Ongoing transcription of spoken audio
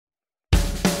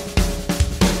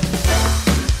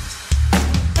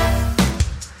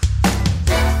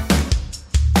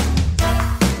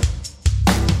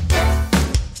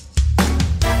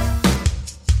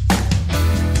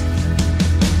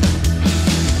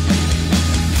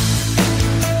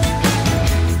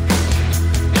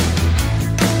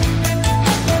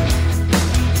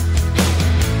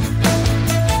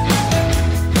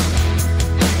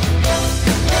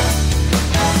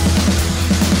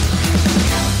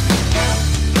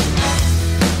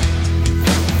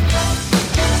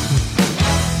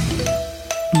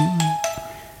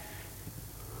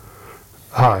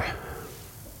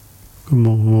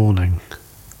Morning.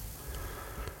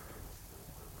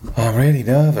 I'm really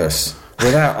nervous.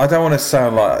 I don't want to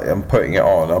sound like I'm putting it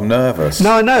on. I'm nervous.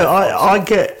 No, I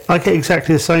get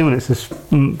exactly the same when it's a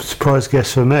surprise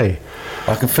guest for me.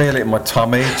 I can feel it in my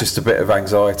tummy, just a bit of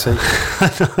anxiety.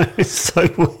 I know, it's so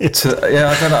weird.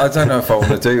 I don't know if I want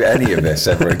to do any of this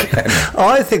ever again.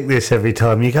 I think this every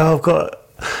time you go,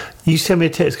 you send me a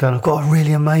text going, I've got a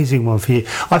really amazing one for you.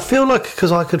 I feel like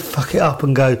because I could fuck it up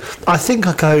and go, I don't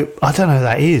know who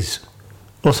that is.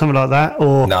 Or something like that,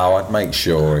 or no, I'd make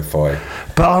sure if I.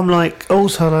 But I'm like,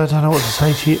 also, I don't know what to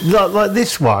say to you. Like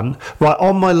this one, right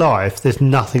on my life. There's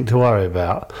nothing to worry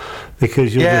about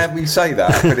because you're. Yeah, we say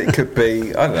that, but it could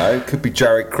be. I don't know. It could be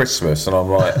Jared Christmas, and I'm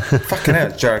like, fucking hell,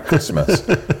 it's Jared Christmas.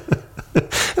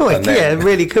 It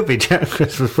really could be Jared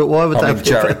Christmas. But why would I'm that in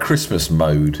Jared Christmas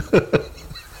mode?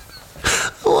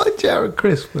 Why Jared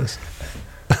Christmas?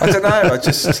 I don't know.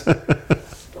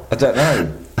 I don't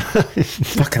know.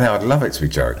 Fucking hell, I'd love it to be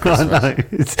Jared Christmas. I know.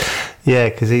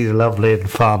 Because he's lovely and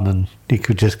fun, and you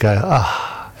could just go,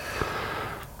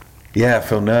 Yeah, I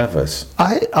feel nervous.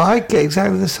 I get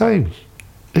exactly the same.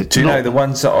 Do you know the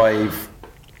ones that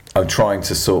I'm trying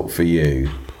to sort for you?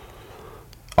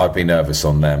 I'd be nervous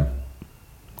on them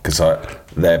because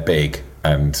they're big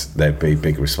and there'd be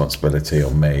big responsibility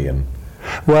on me. And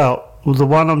well, the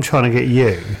one I'm trying to get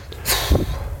you,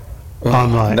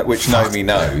 I'm like, which Naomi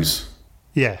knows.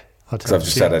 Yeah, because I've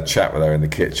just had a chat with her in the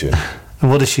kitchen. And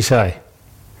what does she say?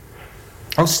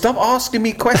 Oh, stop asking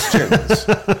me questions.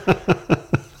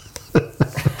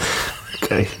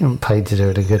 Okay, I'm paid to do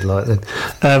it a good light then.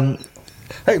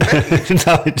 Hey, mate.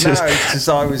 No, because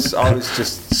I was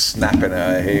just snapping at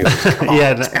her heels.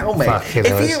 Tell me,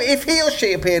 if he or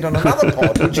she appeared on another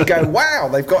pod, would you go, wow,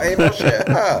 they've got him or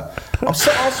her? Oh,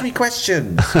 stop asking me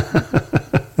questions.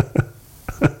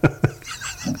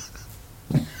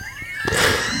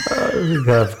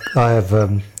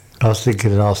 I was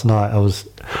thinking last night,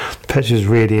 Petra was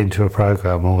really into a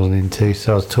programme I wasn't into,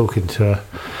 so I was talking to her,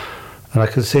 and I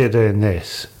could see her doing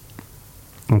this,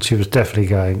 and she was definitely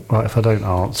going, right, if I don't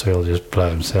answer, he'll just blow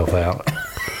himself out.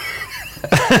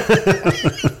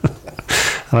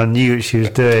 And I knew what she was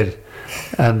doing,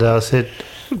 and I said,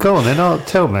 go on then,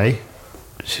 tell me.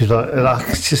 She's like,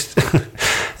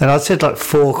 and I said like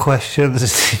 4 questions, and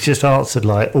she just answered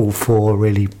like all 4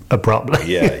 really abruptly.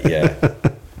 Yeah.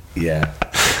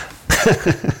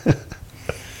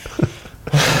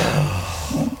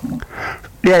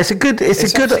 Yeah, it's a good. It's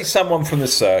a good. Someone from the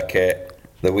circuit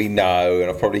that we know and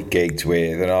I've probably gigged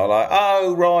with, and I'm like,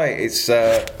 oh right, it's.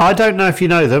 I don't know if you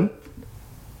know them.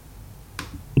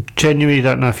 Genuinely,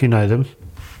 don't know if you know them.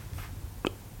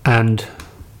 And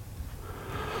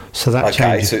so that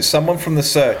changes. So it's someone from the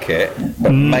circuit,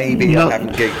 but maybe I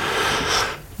haven't gigged.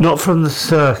 Not from the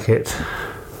circuit.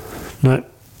 No.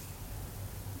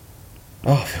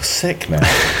 Oh, I feel sick now.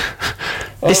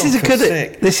 This is a good.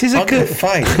 This is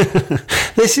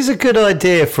a good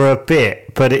idea for a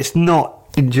bit, but it's not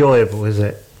enjoyable, is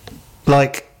it?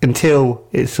 Like until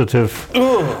it's sort of.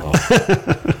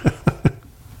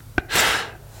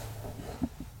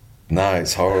 No,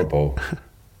 it's horrible.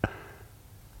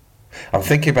 I'm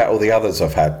thinking about all the others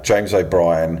I've had. James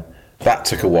O'Brien. That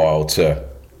took a while to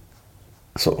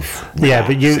sort of. Yeah,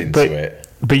 but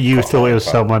you thought it was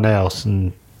someone else,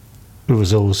 and it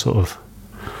was all sort of.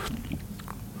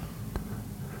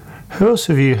 Who else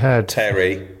have you had?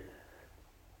 Terry.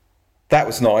 That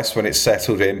was nice when it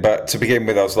settled in, but to begin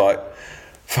with, I was like,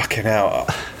 "Fucking hell!"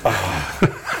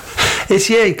 It's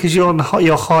because you're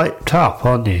hyped up,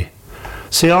 aren't you?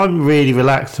 See, I'm really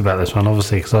relaxed about this one,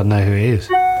 obviously, because I know who he is.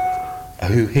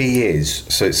 Who he is?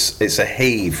 So it's a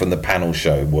he from the panel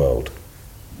show world.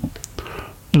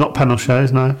 Not panel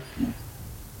shows, no.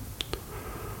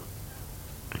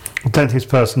 I don't think this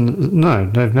person. No,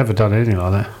 they've never done anything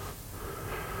like that.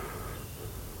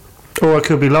 Or I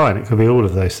could be lying. It could be all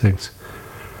of those things.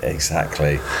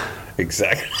 Exactly. I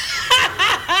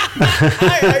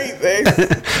hate this.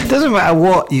 It doesn't matter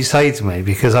what you say to me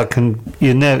because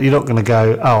you're not going to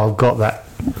go, oh, I've got that.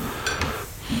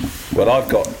 Well, I've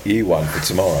got you one for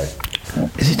tomorrow.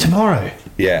 Is it tomorrow?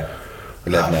 Yeah,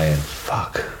 11 a.m.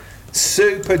 Fuck.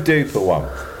 Super duper one.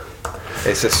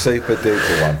 It's a super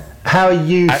duper one. How are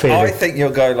you feeling? I think you'll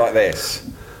go like this.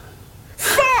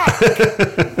 Fuck!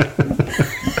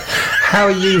 How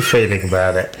are you feeling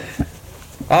about it?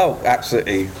 Oh,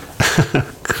 absolutely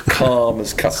calm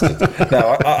as custard.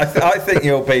 No, I think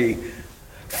you'll be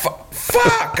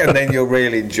fuck, and then you'll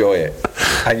really enjoy it,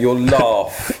 and you'll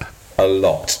laugh a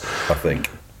lot. I think.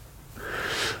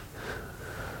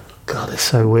 God, it's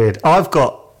so weird. I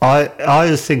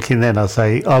was thinking then. I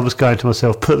was going to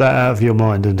myself, put that out of your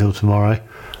mind until tomorrow.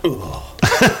 Oh,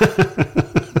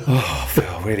 I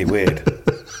feel really weird.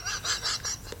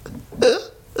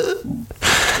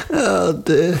 Oh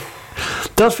dear.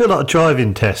 Does feel like a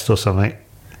driving test or something.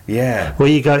 Yeah. Where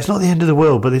you go, it's not the end of the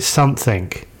world, but there's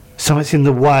something. Something's in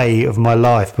the way of my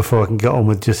life before I can get on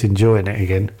with just enjoying it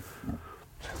again.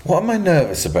 What am I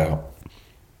nervous about?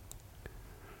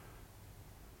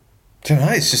 I don't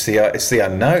know. It's just the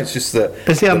unknown. It's just the.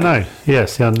 It's the unknown.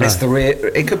 Yes, the unknown. It's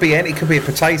it could be It could be a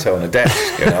potato on a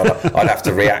desk. You know, I'd have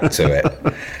to react to it.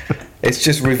 It's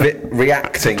just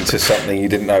reacting to something you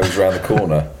didn't know was around the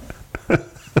corner.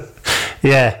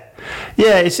 Yeah.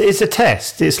 Yeah, it's a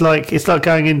test. It's like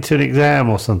going into an exam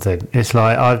or something. It's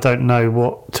like I don't know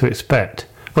what to expect.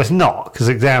 Well, it's not, because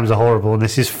exams are horrible and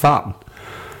this is fun.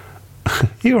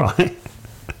 You're right.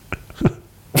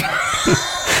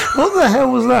 What the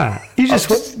hell was that? You just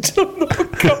went.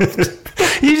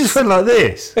 You just went like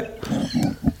this.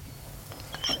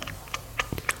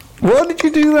 Why did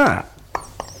you do that?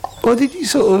 Or did you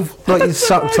sort of like you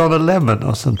sucked on a lemon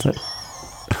or something?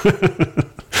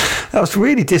 That was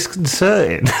really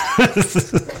disconcerting. I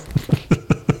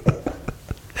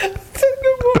don't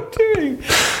know what I'm doing.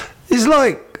 It's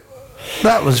like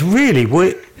that was really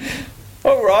weird.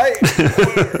 All right.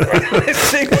 Let's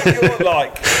see what you're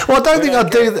like. Well, I don't think I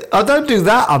do. I don't do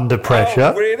that under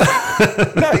pressure. Oh, really?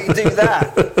 No, you do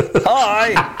that.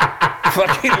 Hi.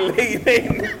 Fucking lean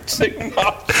in too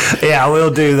much. Yeah, I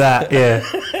will do that. Yeah.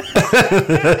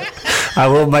 I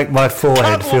will make my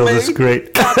forehead feel the screen.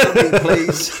 Cuddle me,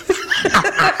 please.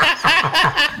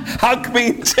 Hug me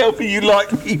and tell me you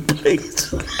like me,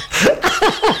 please.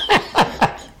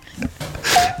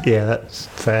 Yeah, that's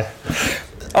fair.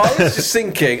 I was just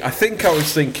thinking. I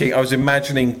was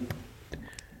imagining.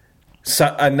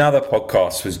 Another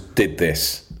podcast did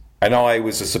this, and I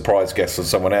was a surprise guest on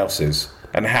someone else's,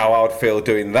 and how I would feel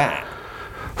doing that.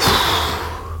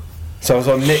 So I was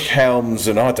on Nick Helms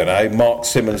and I don't know Mark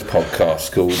Simmons'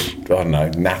 podcast called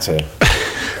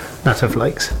Natter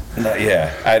Flakes. No,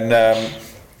 yeah, and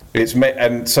it's met,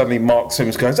 and suddenly Mark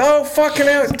Simmons goes, "Oh fucking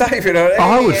hell, it's David." Hey,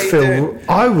 I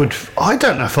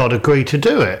don't know if I'd agree to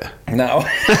do it. No,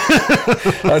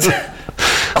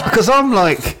 because I'm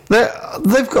like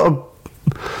they've got a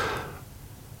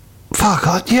fuck.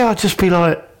 I'd just be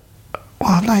like,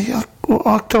 well, no,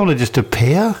 I don't want to just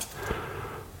appear.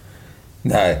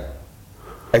 No,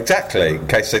 exactly. In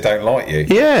case they don't like you.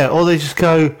 Yeah, or they just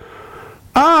go,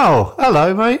 "Oh,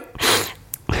 hello, mate."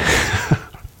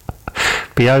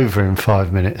 Be over in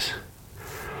 5 minutes.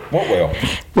 What will?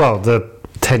 Well, the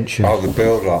tension. Oh, the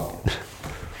build-up.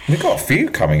 We've got a few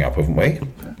coming up, haven't we?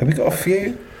 Have we got a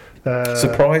few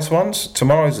surprise ones?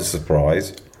 Tomorrow's a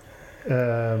surprise.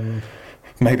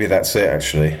 Maybe that's it,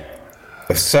 actually.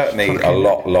 There's certainly a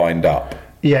lot lined up.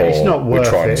 Yeah, it's not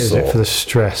worth it, is it, for the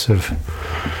stress of...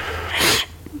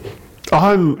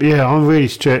 I'm really I'm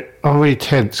really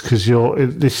tense because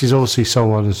this is obviously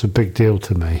someone that's a big deal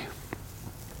to me.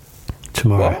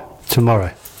 Tomorrow.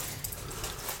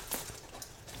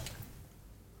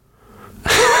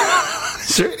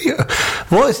 It's really,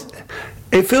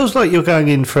 it feels like you're going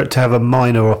in for it to have a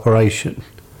minor operation.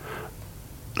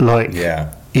 Like,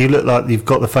 yeah, you look like you've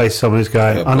got the face of someone who's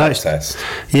going, I know. Test.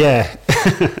 Yeah.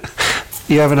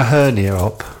 You're having a hernia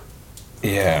op.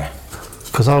 Yeah.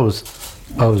 Because I was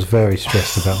very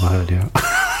stressed about my hernia.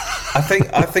 I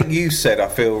think you said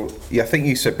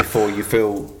before you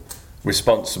feel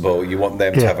responsible, you want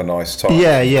them to have a nice time.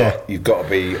 Yeah. You've got to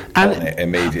be on it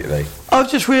immediately. I've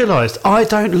just realised I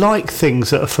don't like things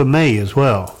that are for me as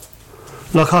well.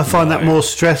 Like, I find that more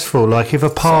stressful. Like, if a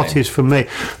party is for me,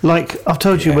 like I've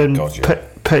told you when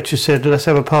Petra said, let's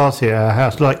have a party at our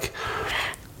house, like,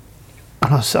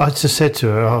 and I just said to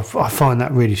her, I find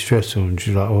that really stressful, and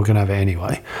she's like, we're going to have it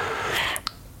anyway.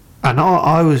 And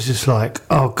I was just like,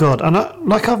 oh God. And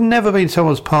I've never been to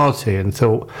someone's party and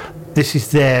thought, this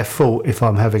is their fault if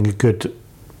I'm having a good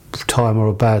time or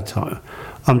a bad time.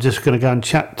 I'm just going to go and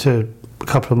chat to a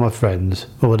couple of my friends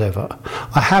or whatever.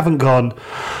 I haven't gone,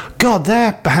 God,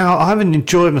 I haven't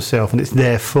enjoyed myself and it's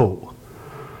their fault.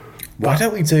 Why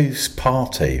don't we do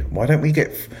party? Why don't we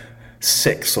get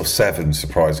 6 or 7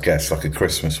 surprise guests, like a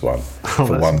Christmas one,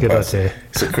 for one person? Idea.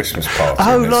 It's a Christmas party.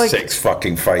 Oh, and there's 6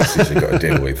 fucking faces you've got to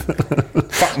deal with.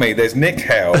 Fuck me. There's Nick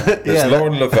Hell. There's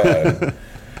Lauren Laverne.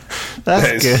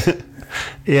 That's good.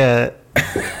 Yeah.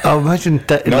 Oh, imagine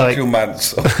Nigel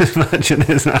Mansell. Imagine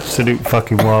there's an absolute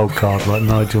fucking wild card like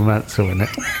Nigel Mansell in it.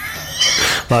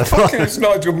 Like, fucking it's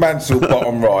Nigel Mansell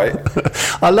bottom right.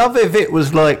 I love it if it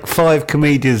was like 5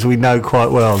 comedians we know quite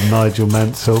well. Nigel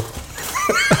Mansell.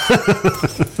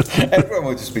 Everyone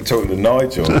will just be talking to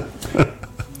Nigel.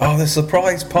 Oh, the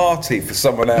surprise party for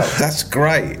someone else. That's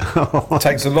great.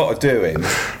 Takes a lot of doing,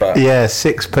 but Yeah,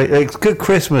 6 people. It's a good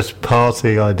Christmas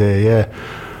party idea, yeah.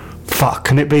 Fuck,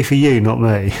 can it be for you, not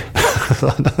me?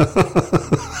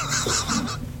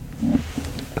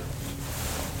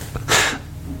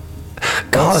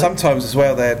 well, sometimes as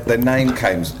well their name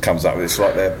comes up. It's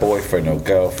like their boyfriend or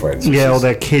girlfriend. Yeah, or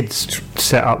their kids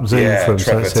set up Zoom Yeah, for them.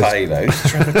 Trevor so it says- Taylor.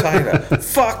 Who's Trevor Taylor?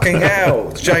 Fucking hell,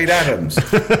 it's Jade Adams.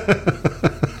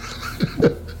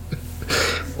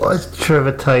 What is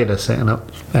Trevor Taylor setting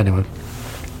up? Anyway.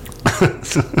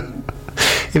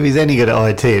 If he's any good at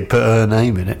IT, he'd put her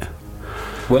name in it.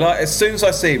 Well, as soon as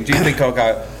I see him, do you think I'll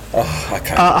go, oh,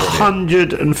 okay,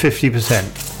 brilliant.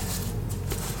 150%.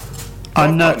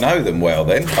 I've got to know them well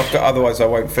then. Otherwise I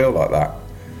won't feel like that.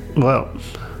 Well,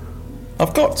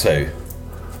 I've got to.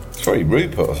 It's probably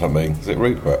Rupert or something. Is it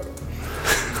Rupert?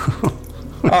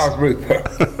 Oh, it's Rupert.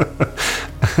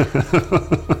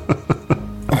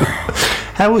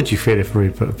 how would you feel if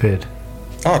Rupert appeared?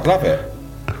 Oh, I'd love it.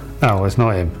 Oh, well, it's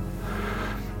not him.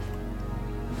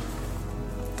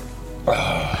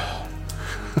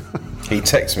 He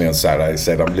texted me on Saturday and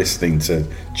said, I'm listening to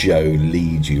Joe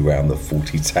lead you round the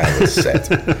 40 Towers set.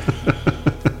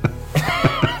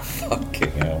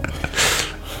 Fucking hell.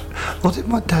 What did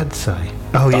my dad say?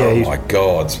 Oh, yeah. Oh, my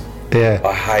God. Yeah.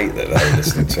 I hate that they're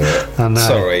listening to it. I know.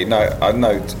 Sorry, no, I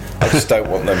know. I just don't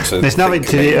want them to. There's nothing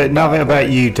nothing about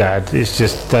you, Dad. It's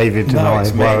just David and No, I.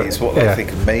 it's me. It's what they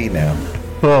think of me now.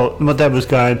 Well, my dad was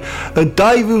going, and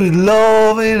David was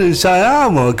laughing and saying,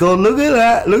 "Oh my God, look at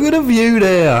that! Look at the view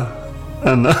there!"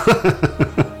 And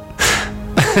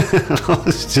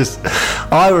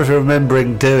I was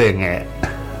remembering doing it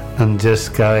and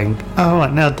just going, "Oh,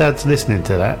 right, now Dad's listening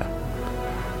to that."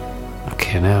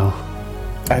 Okay, now.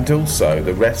 And also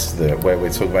the rest of it, where we're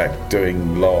talking about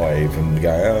doing live and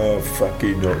going, oh,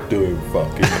 fucking not doing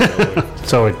fucking live.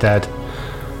 Sorry, Dad.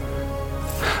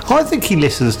 I think he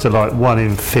listens to like 1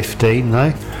 in 15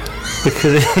 though,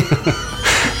 because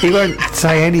he won't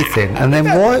say anything, and then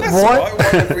why? Right,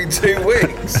 one every 2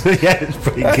 weeks. Yeah, it's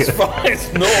pretty That's good. fine.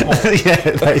 It's normal.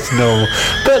 Yeah, that's normal.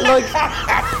 But like,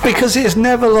 because it's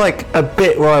never like a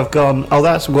bit where I've gone, oh,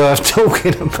 that's worth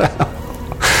talking about.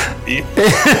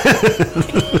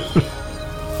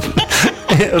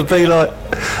 It'll be like,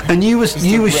 and you were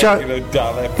showing,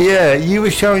 yeah, you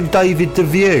were showing David the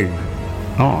View.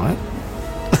 All right.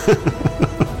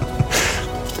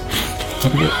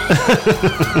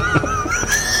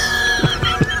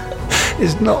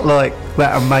 It's not like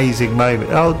that amazing moment.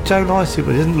 Oh, Joe Lycett,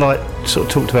 but isn't like sort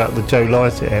of talked about the Joe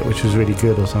Lycett, which was really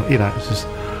good or something. You know, it's just.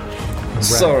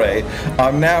 Sorry,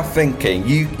 I'm now thinking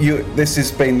you. This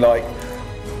has been like.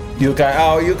 You're going,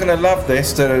 oh, you're going to love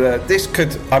this. Da, da, da. This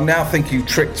could. I'm now thinking you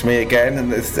tricked me again,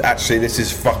 and actually, this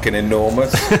is fucking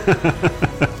enormous.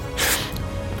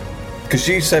 Because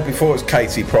you said before it was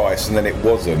Katie Price, and then it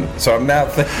wasn't. So I'm now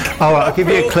thinking. All right, I'll give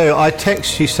you a clue. I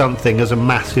text you something as a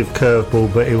massive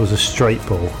curveball, but it was a straight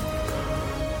ball.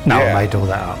 No, Yeah. I made all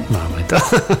that up. No, I made that.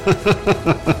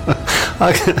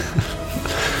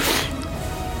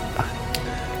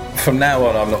 From now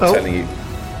on, I'm not telling you.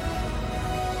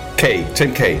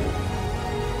 Tim Key.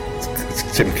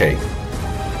 It's Tim Key.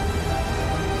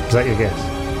 Is that your guess?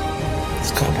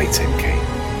 It's got to be Tim Key.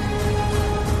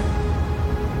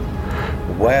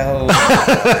 Well,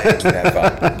 never.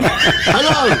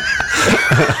 Hello!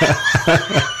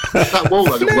 That wall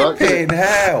doesn't work. does Flipping it?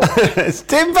 hell. It's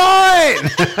Tim Vine!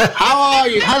 How are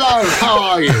you? Hello, how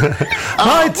are you?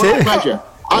 Hi, What a Tim. pleasure.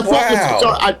 I thought Wow.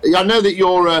 sorry, I know that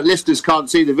your listeners can't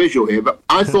see the visual here, but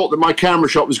I thought that my camera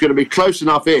shot was going to be close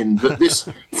enough in that this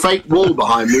fake wall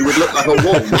behind me would look like a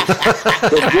wall.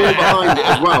 There's wall behind it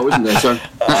as well, isn't there? So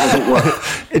that doesn't work.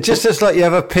 It just looks like you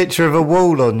have a picture of a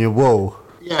wall on your wall.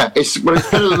 Yeah, it's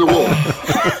better than the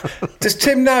wall. Does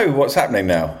Tim know what's happening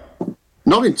now?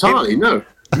 Not entirely, no.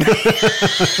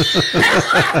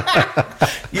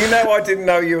 You know I didn't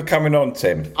know you were coming on,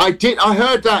 Tim. I did. I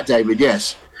heard that, David.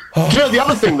 Yes. Do you know the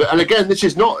other thing that, and again, this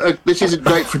isn't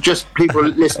great for just people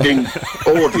listening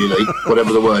audibly,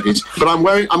 whatever the word is. But I'm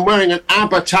wearing an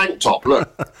ABBA tank top. Look.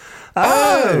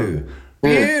 Oh,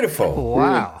 beautiful.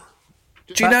 Wow.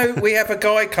 Do you know we have a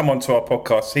guy come onto our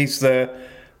podcast? He's the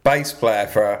bass player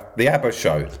for the ABBA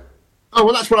show. Oh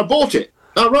well, that's when I bought it.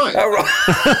 Oh right. Oh,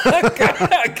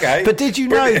 right. okay. But did you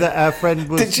know Brilliant. that our friend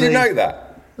was Did you know that?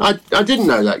 I didn't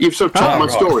know that. You've sort of told my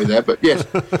right. story there, but yes,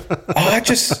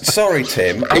 Sorry,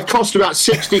 Tim. it cost about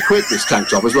 60 quid this tank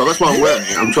top as well. That's why I'm wearing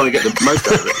it. I'm trying to get the most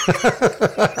out of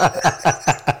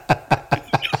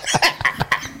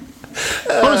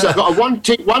it. Honestly, I've got a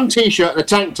one t-shirt and a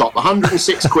tank top,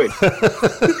 106 quid.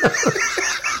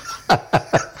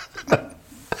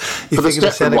 for the think of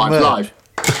Stepford selling Wives merch? live.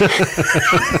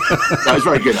 No, it's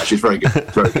very good actually. It's very good.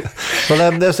 Very good.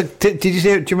 Well, did you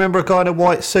see? Do you remember a guy in a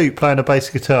white suit playing a bass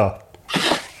guitar?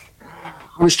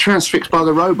 I was transfixed by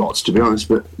the robots, to be honest.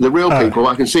 But the real people,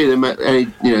 I can see them at any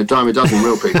dime a dozen.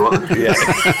 Real people, aren't they? Yeah.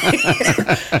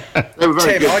 They were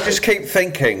very Tim, good. I just keep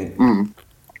thinking.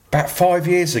 About 5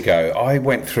 years ago, I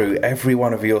went through every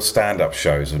one of your stand-up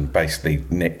shows and basically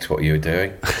nicked what you were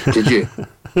doing. Did you?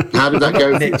 How did that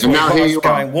go? Nicked And what now I here was you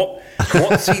going, are.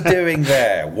 what's he doing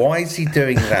there? Why is he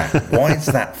doing that? Why is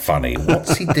that funny?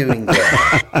 What's he doing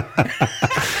there?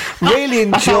 Really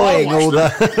enjoying all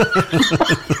the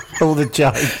all the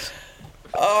jokes.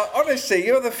 Honestly,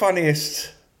 you're the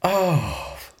funniest.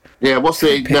 Oh, Yeah. What's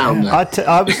the noun there?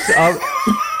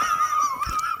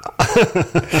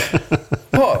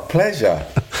 what a pleasure.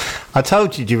 I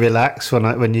told you to relax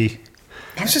when you.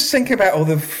 I was just thinking about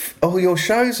all your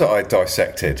shows that I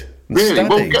dissected and Really?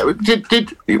 studied.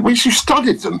 Well, you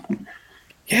studied them?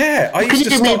 Yeah, I Can used you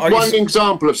to give me start. one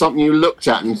example of something you looked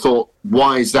at and thought,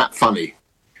 why is that funny?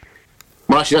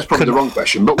 Well, actually, that's probably the wrong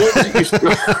question. But what was it?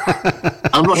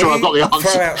 I'm not sure I've got the Throw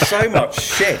answer. out so much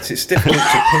shit. It's difficult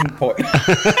to pinpoint.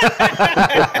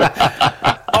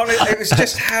 It was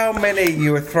just how many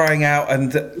you were throwing out,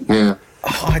 and Yeah.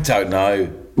 I don't know.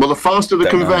 Well, the faster the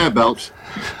Don't know. conveyor belt,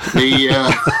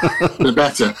 the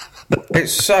better.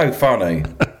 It's so funny.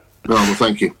 Oh, well,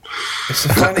 thank you. It's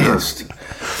the funniest.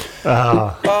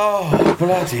 Oh,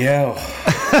 bloody hell!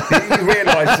 You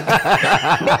realise?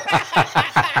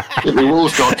 The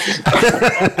wall's gone.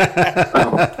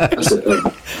 Oh, that's it.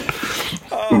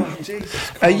 Oh, Jesus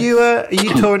Christ. Are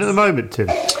you touring at the moment, Tim?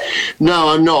 No,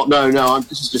 I'm not. No.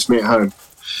 This is just me at home.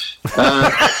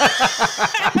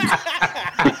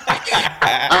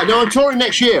 No, I'm touring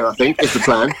next year, I think, is the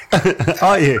plan.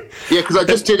 Are you? Yeah, because I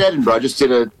just did Edinburgh. I just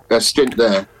did a stint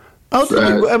there.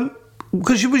 Oh,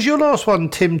 because was your last one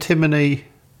Timony?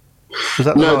 Was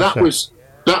that the No, last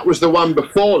that was the one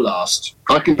before last.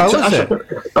 I can. Oh, was actually,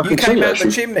 it? I You can came tell you, out the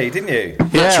actually. chimney, didn't you?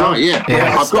 That's right. Yeah.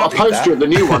 Yeah. I've got a Studied poster that. of the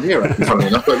new one here. Funny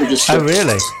enough, let me just. Oh,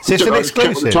 really? Is this an I'll just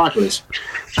check what the exclusive? title is.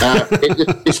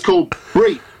 It's called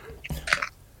Breep.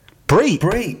 Breep.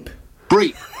 Breep.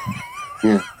 Breep.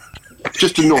 Yeah.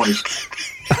 Just a noise.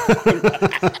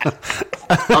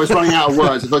 I was running out of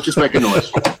words. If I just make a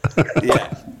noise.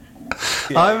 Yeah.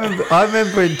 I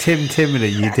remember in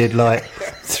Timony you did like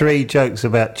 3 jokes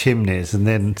about chimneys and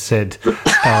then said,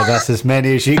 that's as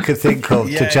many as you could think of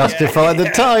to justify the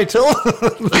title.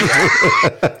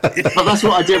 But that's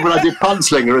what I did when I did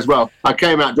Punslinger as well. I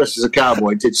came out dressed as a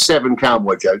cowboy, did 7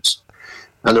 cowboy jokes.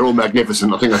 And they're all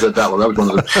magnificent. I think I said that one. That was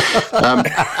one of them.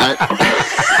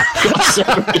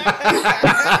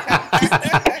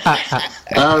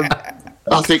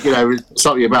 I think,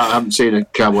 something about I haven't seen a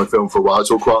cowboy film for a while.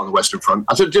 It's all quiet on the Western Front.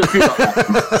 I said, just a few like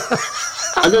that.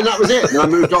 And then that was it. And I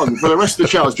moved on. For the rest of the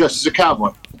show, I was dressed as a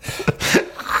cowboy.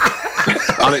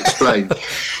 Unexplained.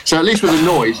 So at least with the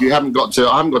noise, I haven't got to,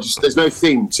 there's no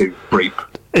theme to Breep.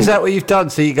 Is that what you've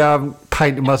done? So you go, I'm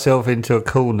painting myself into a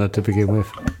corner to begin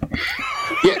with.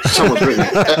 Yeah, someone's written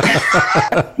it.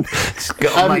 Just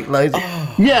got to make loads.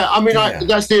 Yeah, I mean,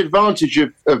 that's the advantage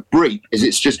of Breep, is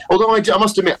it's just, although I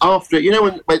must admit, after,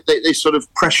 when they sort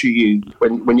of pressure you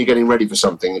when you're getting ready for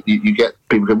something, you get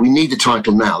people go, we need a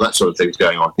title now, that sort of thing's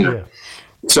going on, Yeah.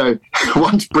 So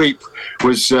once Breep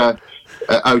was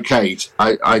okayed,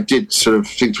 I did sort of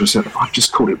think to myself, I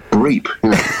just called it Breep.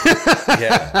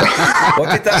 Yeah. What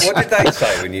did they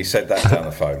say when you said that down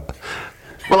the phone?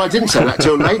 Well, I didn't say that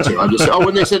till later. I just said,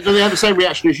 when they said, no, they had the same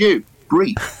reaction as you,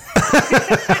 Breep.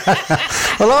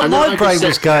 Well, And then my I brain just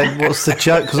was going, what's the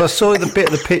joke? Because I saw the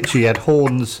bit of the picture, you had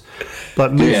horns,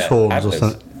 like moose Yeah, horns antlers. or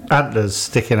something. Antlers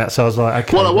sticking out. So I was like,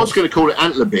 okay. Well, I was going to call it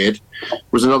Antlerbeard,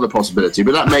 was another possibility,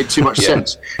 but that made too much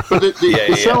sense. But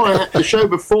the show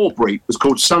before Breep was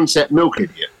called Sunset Milk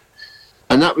Idiot,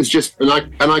 and that was just, and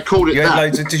I called it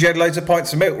that. Did you have loads of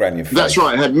pints of milk around your face? That's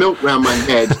right. I had milk round my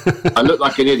head. I looked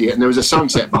like an idiot, and there was a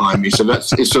sunset behind me. So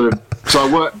so I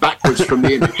worked backwards from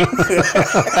the image.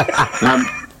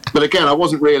 But again, I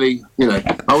wasn't really,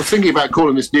 I was thinking about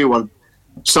calling this new one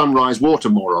Sunrise Water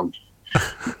Moron.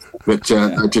 But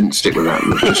I didn't stick with that. It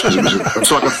was just 'cause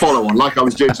it's like a follow-on, like I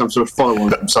was doing some sort of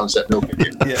follow-on from Sunset Milk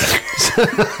Idiot. Yeah.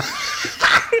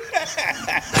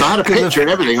 I had a picture and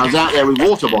everything. I was out there with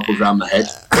water bottles around my head,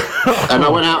 and I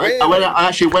went out. I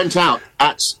actually went out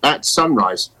at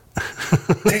sunrise,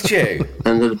 Did you?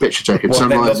 and then a picture taken. Well, then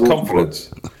Sunrise lost water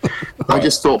confidence. I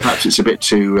just thought perhaps it's a bit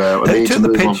too. Who took the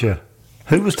picture?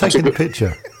 Who was taking the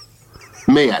picture?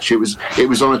 Me, actually, it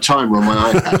was on a timer on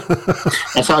my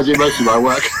iPad. That's how I do most of my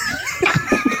work.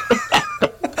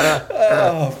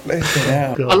 Oh, flipping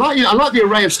out. I like the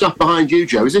array of stuff behind you,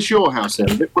 Joe. Is this your house then?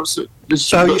 What's it? This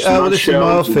is my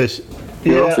office.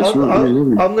 Your Yeah, office,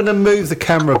 I'm going to move the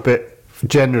camera a bit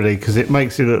generally because it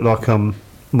makes it look like I'm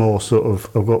more sort of.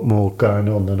 I've got more going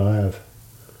on than I have.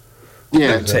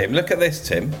 Yeah, Tim, look at this,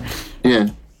 Tim. yeah.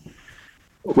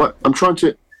 What? I'm trying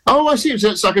to. Oh, I see.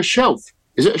 It's like a shelf.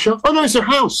 Is it a shelf? Oh no, it's a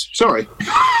house. Sorry.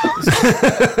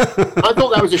 I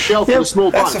thought that was a shelf with a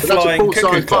small bike. That's a but that's a flying cuckoo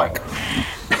full-size clock. bike.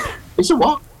 Is it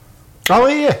what? Oh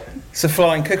yeah, It's a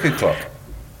flying cuckoo clock.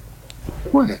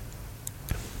 Where?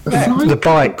 the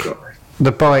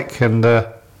bike, and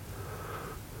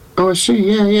Oh, I see.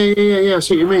 Yeah. I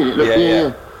see what you mean. It looked,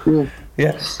 Yeah. yeah.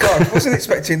 Yeah. God, I wasn't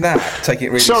expecting that. Taking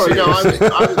it really Sorry, no, seriously.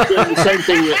 I was doing the same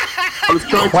thing. I was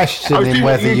trying Questioning I was doing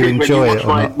what whether you did when enjoy watch it or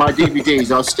my, not. my DVDs.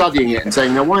 I was studying it and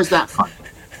saying, "Now, why is that fun?"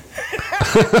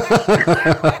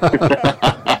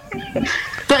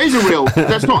 That is a real.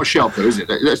 That's not a shelf, though, is it?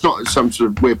 That's not some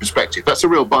sort of weird perspective. That's a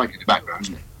real bike in the background,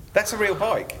 isn't it? That's a real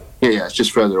bike. Yeah. It's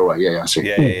just further away. Yeah, I see.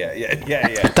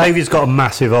 Yeah. David's got a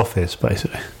massive office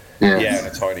basically. Yeah, in a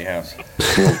tiny house.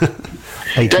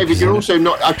 80%. David, you're also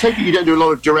not. I take it you don't do a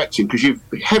lot of directing because you've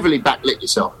heavily backlit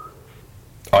yourself.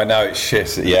 I know, it's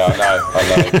shit. Yeah, I know.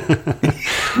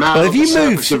 Man, Well, on the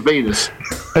surface of Venus.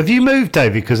 Have you moved,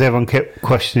 David? Because everyone kept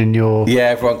questioning your. Yeah,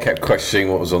 everyone kept questioning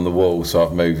what was on the wall, so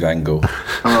I've moved angle.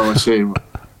 Oh, I see.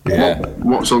 Yeah.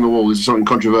 What's on the wall? Is there something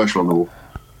controversial on the wall?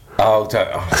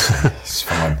 It's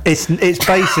fine. It's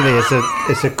basically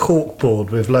it's a cork board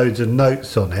with loads of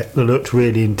notes on it that looked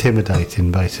really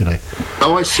intimidating. Basically.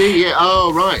 Oh, I see. Yeah.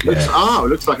 Oh, right. It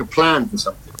looks like a plan for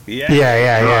something. Yeah.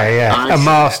 I A see.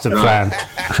 master plan.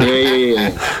 Yeah.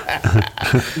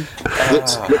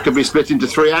 That could be split into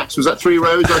 3 acts. Was that 3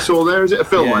 rows I saw there? Is it a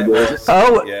film Yeah. idea? Is it?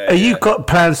 Oh, Yeah, have you yeah. got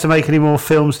plans to make any more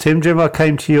films, Tim? Do you remember I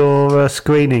came to your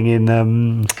screening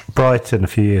in Brighton a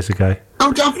few years ago?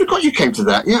 Oh, I forgot you came to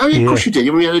that. Yeah, of course you did.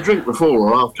 We had a drink before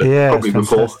or after. Yeah, Probably it's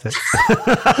before. What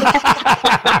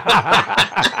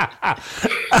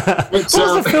It's,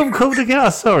 was the film called again? Oh,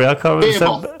 sorry, I can't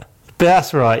remember. Behemoth.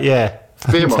 That's right, yeah.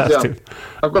 Behemoth, Fantastic. yeah.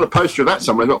 I've got a poster of that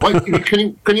somewhere. Look, wait,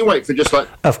 can you wait for just like...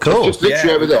 Of course. Just literally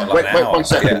Yeah, over there. like Wait an hour, 1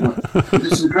 second.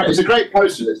 It's a great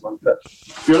poster, this one. But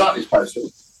if you like this poster,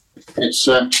 it's... is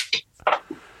that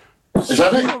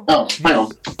it? Oh, hang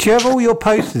on. Do you have all your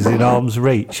posters in arm's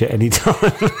reach at any time?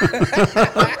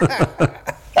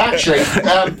 Actually,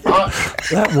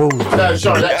 That wall. no,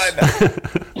 sorry, that's...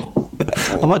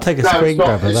 I might take a No, it's screen not.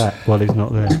 grab of It's- that while he's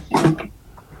not there.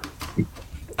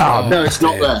 No, it's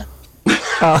not there.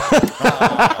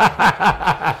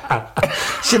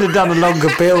 Should have done a longer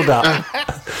build-up.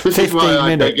 This is why 15 I don't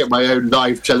minutes. get my own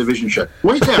live television show.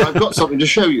 Wait there, I've got something to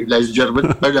show you, ladies and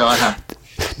gentlemen. Oh, no, I have.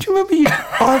 Do you remember you?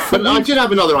 But I did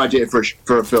have another idea for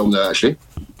a film there, actually.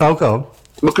 Oh, go on.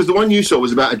 Because the one you saw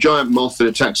was about a giant moth that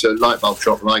attacks a light bulb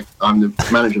shop. Like I'm the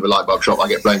manager of a light bulb shop, I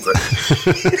get blamed for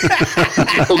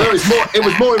it. Although it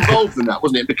was more involved than that,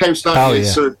 wasn't it? It became slightly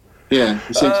sort of it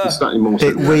seems to be slightly more.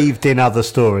 It weaved in other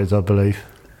stories, I believe.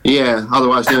 Yeah,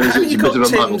 otherwise known as Have a you bit got of a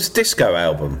muddle. Tim's disco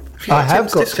album? I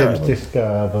have got Disco Tim's album? disco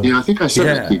album. Yeah, I think I sent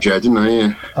that to you, Joe, didn't I?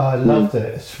 Yeah. I loved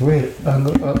it. It's really.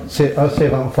 I'll see if I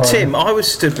can find Tim, it. I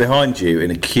was stood behind you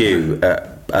in a queue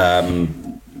at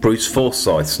Bruce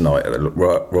Forsyth's night at the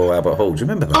Royal Albert Hall. Do you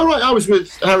remember that? Oh right, I was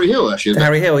with Harry Hill actually.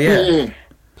 Harry Hill, yeah. Yeah.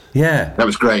 Yeah. That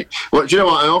was great. Well, do you know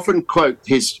what? I often quote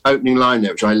his opening line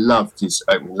there, which I loved his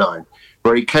opening line,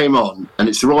 where he came on, and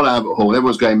it's the Royal Albert Hall.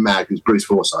 Everyone's going mad because Bruce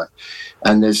Forsyth,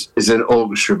 and there's an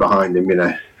orchestra behind him,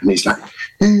 and he's like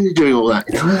doing all that,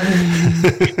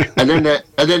 and then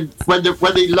when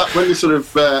the sort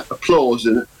of applause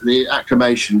and the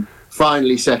acclamation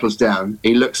finally settles down,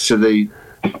 he looks to the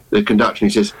conductor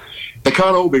and he says, "They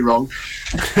can't all be wrong."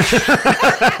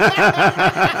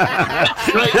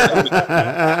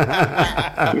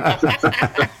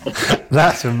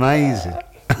 That's amazing.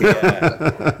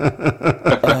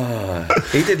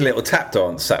 He did a little tap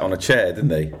dance, sat on a chair, didn't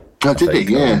he? Oh, did I bet he? you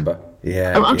can Yeah. remember.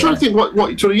 Yeah. I'm trying to think what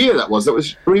sort of year that was. He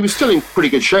was still in pretty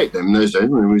good shape then in those days.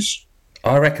 When he was.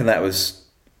 I reckon that was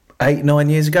 8-9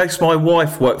 years ago. So my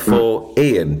wife worked for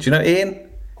Ian. Do you know Ian?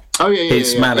 Oh yeah.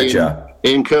 His manager.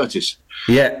 Ian Curtis.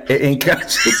 Yeah, Ian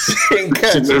Curtis. Ian In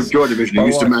Curtis. the Joy Division, he My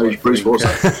used to wife manage worked for Bruce Ian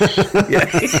Forsyth.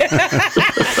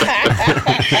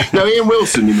 Curtis. No, Ian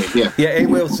Wilson, you mean? Yeah. Yeah,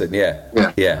 Ian Wilson. Yeah.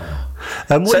 Yeah. Yeah.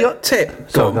 What So, your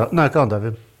Tip. Go on. No, go on,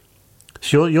 David.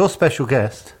 It's your special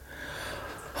guest.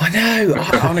 I know.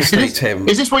 Honestly, Tim.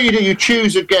 Is this what you do? You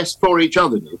choose a guest for each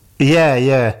other, do you?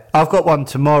 Yeah. I've got one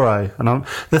tomorrow, and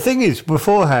the thing is,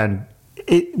 beforehand,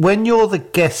 when you're the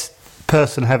guest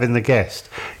person having the guest,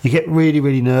 you get really,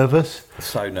 really nervous.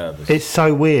 So nervous. It's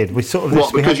so weird. We sort of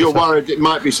What, because you're worried it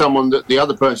might be someone that the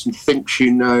other person thinks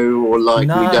you know or like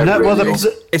No. you don't No, well, really.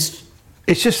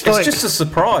 It's just like it's just a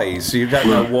surprise. You don't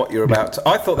know what you're about to.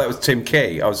 I thought that was Tim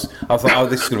Key. I thought, oh,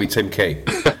 this is going to be Tim Key.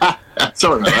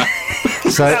 Sorry about that.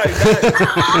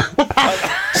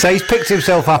 so he's picked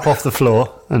himself up off the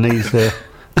floor and he's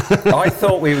I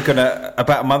thought we were going to.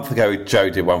 About a month ago, Joe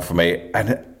did one for me,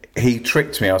 and he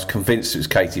tricked me. I was convinced it was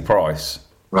Katie Price,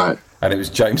 Right. and it was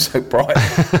James O'Brien.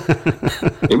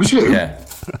 It was you? Yeah,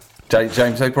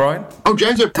 James O'Brien. Oh,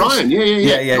 James O'Brien.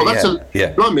 Yeah. Oh, that's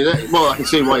yeah. Blimey, well, I can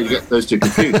see why you get those two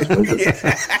confused.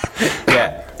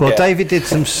 Yeah. Well, yeah. David did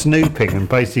some snooping and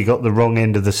basically got the wrong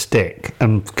end of the stick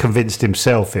and convinced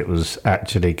himself it was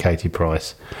actually Katie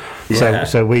Price. Yeah.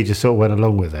 So we just sort of went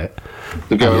along with it.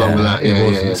 To go along with that, It yeah.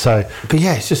 wasn't. So, but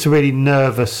yeah, it's just a really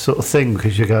nervous sort of thing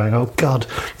because you're going, oh God,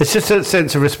 it's just a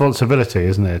sense of responsibility,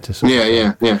 isn't it? To sort of-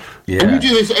 Yeah. Yeah. And you do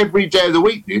this every day of the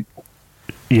week, do you?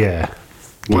 Yeah.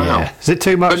 Wow. Yeah. Is it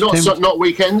too much? But Tim? not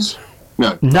weekends?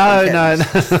 No. No.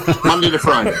 Monday to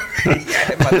Friday.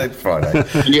 Yeah, Monday to Friday.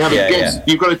 And you have a guest. Yeah.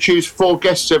 You've got to choose 4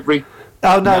 guests every.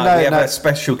 Oh no. We have a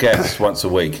special guest once a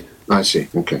week. I see.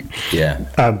 Okay. Yeah.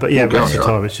 But yeah, Okay. most of the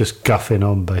time it's just guffing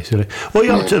on basically. What are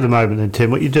you up to at the moment then,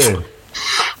 Tim? What are you doing?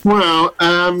 Well,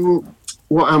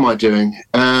 what am I doing?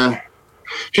 I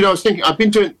was thinking. I've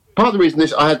been doing. Part of the reason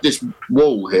I had this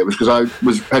wall here was because I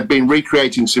had been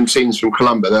recreating some scenes from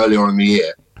Columbo earlier on in the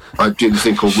year. I did this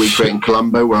thing called Recreating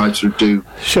Columbo, where I sort of do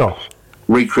Sure.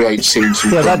 recreate scenes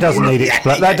from Yeah, that Columbo.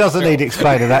 that doesn't need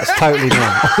explaining. That's totally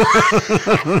normal.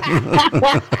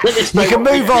 You can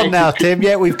move on now, Tim.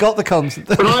 Yeah, we've got the concept.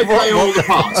 But I play all the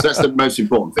parts. That's the most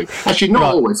important thing. Actually, not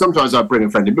always. Sometimes I bring a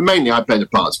friend in, but mainly I play the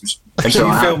parts. And so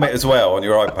you film it as well on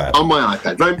your iPad? On my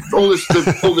iPad. All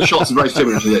the shots are very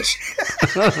similar to this.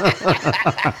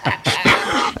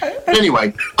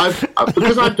 Anyway,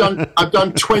 because I've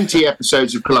done 20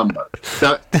 episodes of Columbo.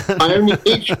 Now,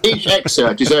 each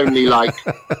excerpt is only like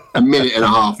a minute and a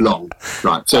half long,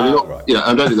 right? So they're not, right.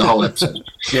 I don't do the whole episode.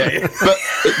 Yeah. But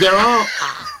there are.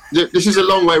 This is a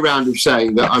long way round of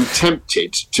saying that I'm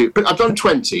tempted to. But I've done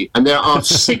 20, and there are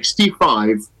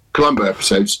 65 Columbo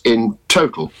episodes in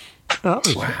total. Oh,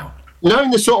 Wow.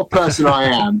 Knowing the sort of person I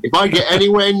am, if I get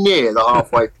anywhere near the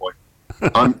halfway point,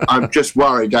 I'm just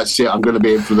worried that's it. I'm going to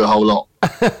be in for the whole lot.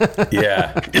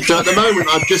 Yeah. So at the moment,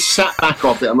 I've just sat back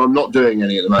off it, and I'm not doing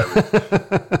any at the moment.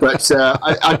 But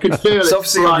I could feel It's it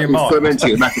obviously on your slightly mind. fermenting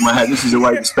in the back of my head. This is a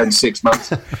way to spend 6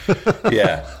 months.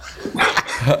 Yeah.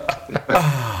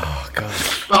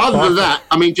 But other than that,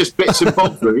 I mean, just bits and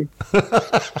bobs, really.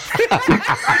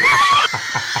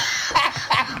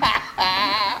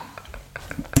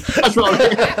 That's what I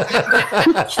mean.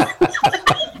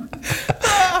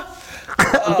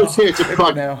 I'm just here to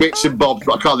plug now. bits and bobs,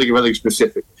 but I can't think of anything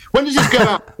specific. When does this go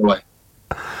out, by the way?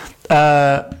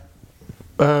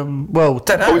 well,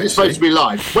 Don't know, Or is it supposed to be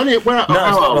live? How No, it's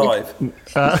are not we? live.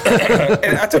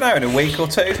 I don't know, in a week or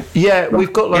two. yeah,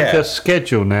 we've got like Yeah. a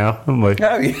schedule now, haven't we?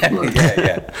 Oh,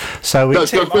 yeah. So we. No,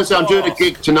 so I was going to say I'm doing a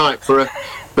gig tonight but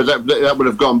that would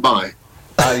have gone by.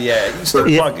 Oh, yeah. You can still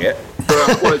Yeah. plug it.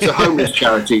 Well, it's a homeless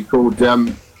charity called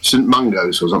St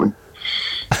Mungo's or something,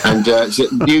 and it's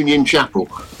at Union Chapel.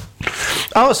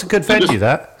 Oh, it's a good venue.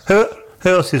 That. Who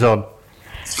else is on?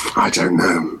 I don't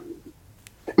know.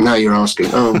 Now you're asking.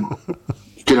 I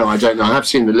don't know. I have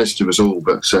seen the list of us all,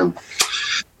 but I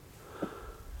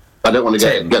don't want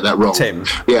to get that wrong. Tim.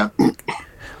 Yeah.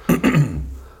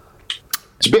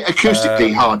 It's a bit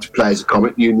acoustically hard to play as a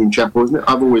comic, Union Chapel, isn't it?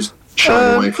 I've always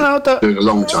shied away from doing a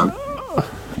long time.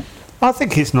 I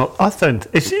think it's not. I don't.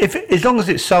 As long as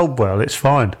it's sold well, it's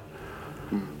fine.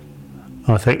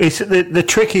 I think it's the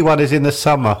tricky one is in the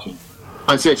summer.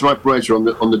 I say to my operator on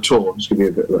the tour, just give me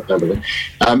a bit of that.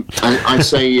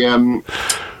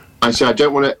 I say I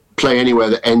don't want to play anywhere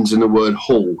that ends in the word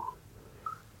hall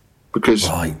because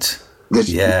Right. there's-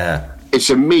 Yeah. it's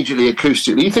immediately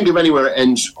acoustic. You think of anywhere that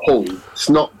ends hall, it's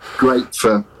not great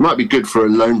might be good for a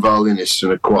lone violinist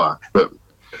and a choir, but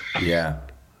Yeah.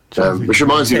 which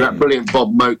reminds me of that brilliant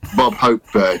Bob Hope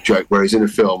joke where he's in a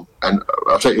film, and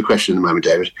I'll take your question in a moment,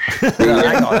 David.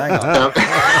 Hang on. I've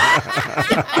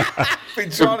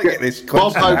been trying to get this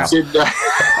Bob question Hope's out.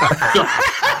 in.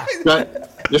 No,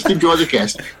 just enjoy the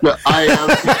guest. No,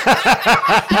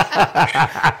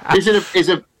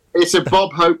 it's a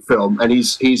Bob Hope film, and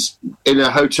he's in a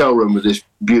hotel room with this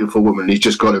beautiful woman. He's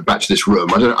just got her back to this room.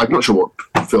 I'm not sure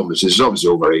what film this is. It's obviously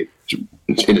all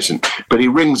it's innocent, but he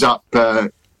rings up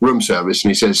room service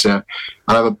and he says, "I'll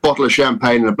have a bottle of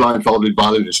champagne and a blindfolded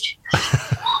violinist."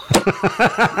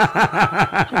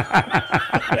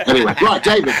 Anyway, right,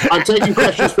 David, I'm taking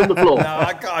questions from the floor. No,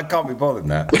 I can't be bothered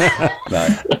now. No.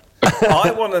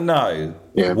 I want to know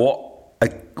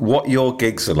what your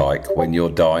gigs are like when you're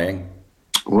dying.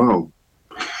 Wow.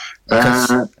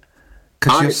 Because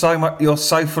you're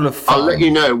so full of fun. I'll let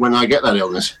you know when I get that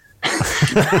illness. I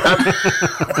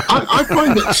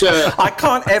find that I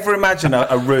can't ever imagine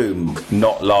a room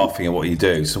not laughing at what you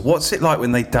do. So what's it like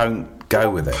when they don't go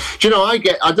with it? do you know, I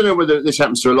don't know whether this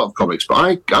happens to a lot of comics,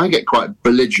 but I get quite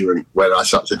belligerent when I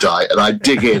start to die, and I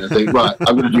dig in and think, right,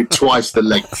 I'm going to do twice the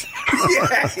length.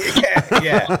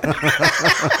 Yeah.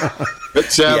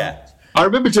 But I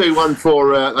remember doing one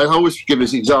for, I always give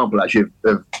this example actually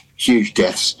of huge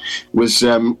deaths, was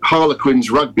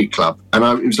Harlequins Rugby Club, and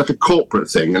it was like a corporate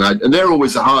thing, and they're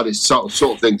always the hardest sort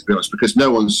of thing, to be honest, because no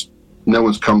one's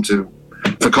come for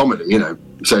comedy, you know,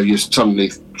 so you're suddenly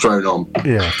thrown on.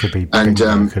 Yeah, it could be. And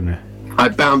couldn't it? I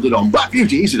bounded on. Black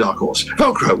Beauty, Easy Dark Horse,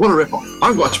 Velcro, what a rip-off.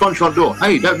 I've got a sponge front door.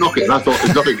 Hey, don't knock it. And I thought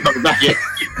there's nothing coming back in.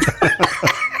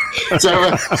 So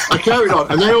I carried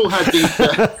on, and they all had these.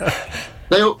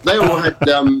 They all had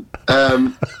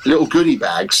little goodie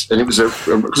bags, and because it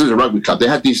was a rugby club, they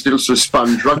had these little sort of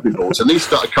sponge rugby balls, and these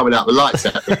started coming out the lights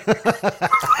at me.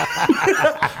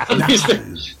 and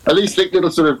these little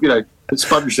sort of, you know,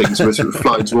 sponge things were sort of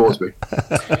flying towards me.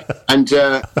 And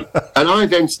I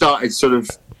then started sort of,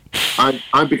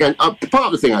 I began, part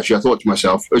of the thing actually I thought to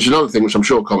myself, which is another thing which I'm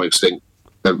sure comics think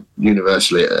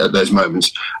universally at those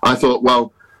moments, I thought,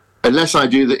 well, unless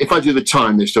if I do the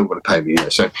time, they're still going to pay me. You know?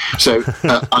 So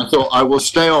I thought I will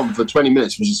stay on for 20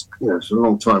 minutes, which is, you know, it's a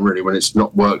long time really when it's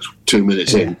not worked 2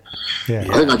 minutes in. Yeah.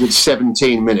 I think I did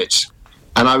 17 minutes,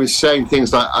 and I was saying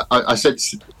things like I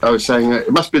was saying it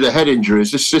must be the head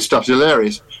injuries. This stuff's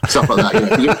hilarious, stuff like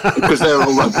that, you know, because they're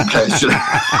all rugby players. You know?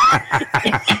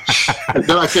 And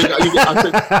then I said,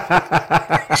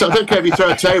 so I don't care if you throw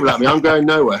a table at me, I'm going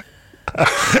nowhere.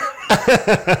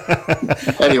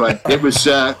 Anyway, it was.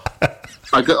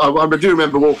 I do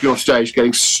remember walking off stage,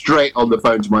 getting straight on the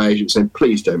phone to my agent, saying,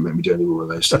 "Please don't make me do any more of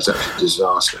those. That's a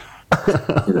disaster."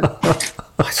 You know?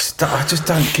 I just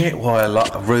don't get why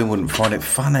a room wouldn't find it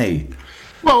funny.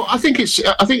 Well, I think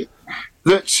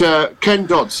that Ken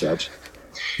Dodd said.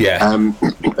 Yeah. In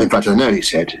fact, I know he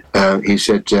said.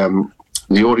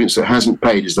 The audience that hasn't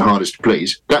paid is the hardest to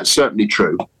please. That's certainly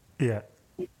true. Yeah.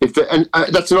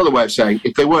 That's another way of saying,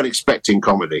 if they weren't expecting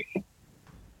comedy,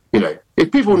 you know,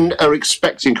 if people are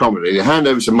expecting comedy, they hand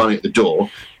over some money at the door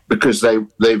because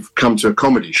they've come to a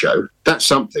comedy show. That's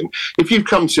something. If you've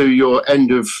come to your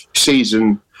end of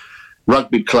season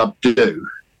rugby club do,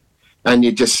 and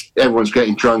everyone's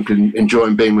getting drunk and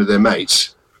enjoying being with their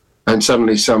mates, and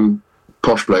suddenly some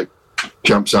posh bloke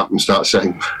jumps up and starts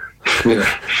saying, you know,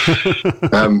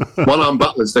 one-arm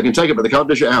butlers, they can take it but they can't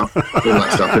dish it out, all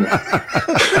that stuff,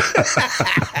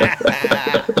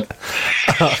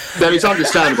 then it's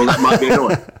understandable that might be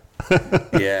annoying.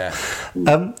 Yeah.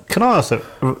 Can I ask,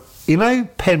 you know,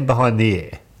 pen behind the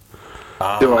ear?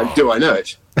 Do I know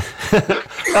it?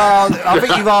 I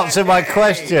think you've answered my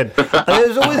question.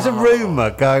 There's always a rumour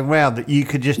going round that you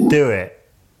could just do it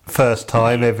first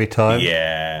time every time.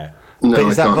 Yeah. No,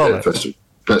 Is I that can't do it first.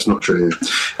 That's not true.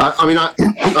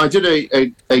 I did a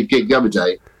gig the other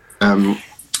day. In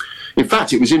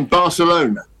fact, it was in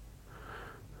Barcelona.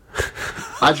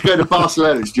 I had to go to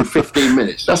Barcelona to do 15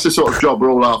 minutes. That's the sort of job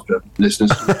we're all after,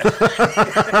 listeners.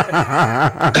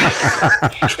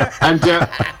 And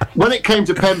when it came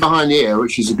to pen behind the ear,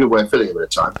 which is a good way of filling a bit of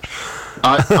time,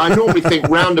 I normally think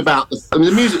round about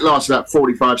the music lasts about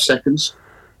 45 seconds.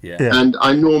 Yeah. And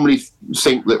I normally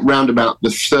think that round about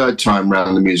the third time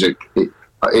round the music,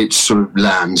 it sort of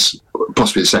lands,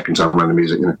 possibly the second time around the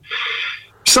music, you know.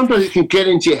 Sometimes it can get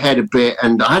into your head a bit,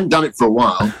 and I hadn't done it for a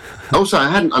while. Also,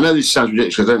 I know this sounds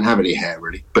ridiculous, I don't have any hair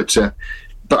really, but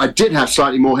I did have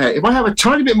slightly more hair. If I have a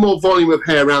tiny bit more volume of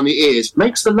hair around the ears,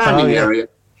 makes the landing area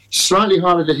slightly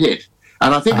harder to hit.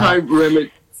 And I think I remember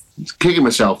kicking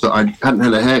myself that I hadn't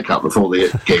had a haircut before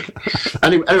the gig.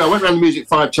 Anyway, I went around the music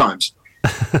 5 times.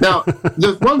 Now,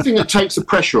 the one thing that takes the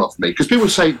pressure off me, because people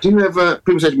say to me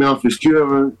afterwards, do you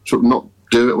ever sort of not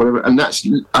do it, whatever? And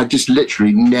I just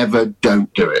literally never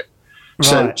don't do it.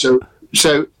 Right.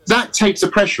 So that takes the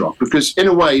pressure off, because in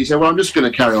a way you say, well, I'm just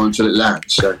going to carry on until it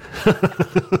lands. So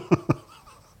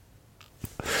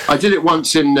I did it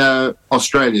once in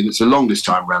Australia. That's the longest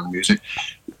time around the music.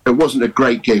 It wasn't a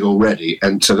great gig already,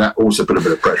 and so that also put a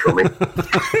bit of pressure on me.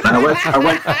 And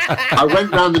I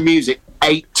went round the music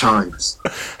 8 times.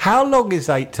 How long is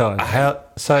 8 times?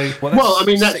 Well, I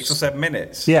mean, that's 6 or 7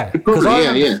 minutes. Yeah, because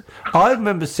I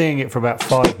remember seeing it for about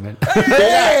 5 minutes.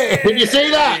 Hey! Did you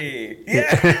see that?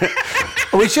 Yeah.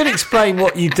 We should explain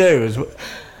what you do.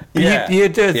 You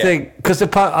do a thing, because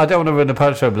I don't want to run the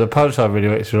punchline, but the punchline really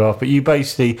makes me laugh. But you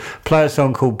basically play a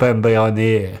song called "Ben Behind the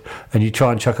Ear," and you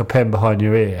try and chuck a pen behind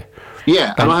your ear.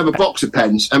 Yeah, and I have a box of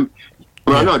pens. I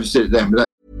know I just did it then, but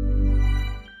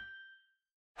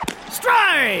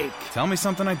Strike! Tell me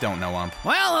something I don't know, Ump.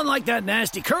 Well, unlike that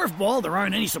nasty curveball, there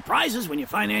aren't any surprises when you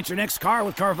finance your next car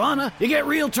with Carvana. You get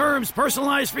real terms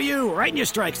personalized for you right in your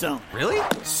strike zone. Really?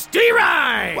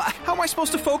 Steer-right! How am I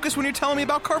supposed to focus when you're telling me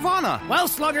about Carvana? Well,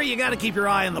 Slugger, you gotta keep your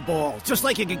eye on the ball. Just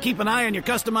like you can keep an eye on your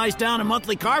customized down and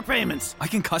monthly car payments. I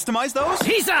can customize those?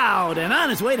 He's out and on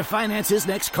his way to finance his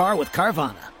next car with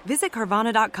Carvana. Visit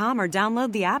Carvana.com or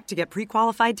download the app to get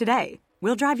pre-qualified today.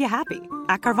 We'll drive you happy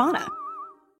at Carvana.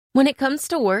 When it comes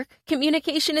to work,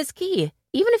 communication is key,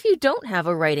 even if you don't have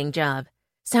a writing job.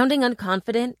 Sounding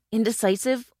unconfident,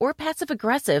 indecisive, or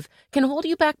passive-aggressive can hold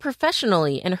you back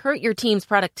professionally and hurt your team's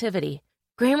productivity.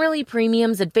 Grammarly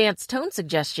Premium's advanced tone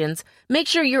suggestions make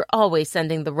sure you're always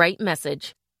sending the right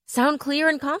message. Sound clear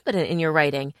and confident in your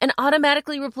writing and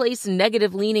automatically replace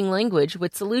negative-leaning language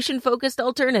with solution-focused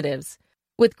alternatives.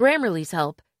 With Grammarly's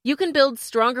help, you can build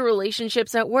stronger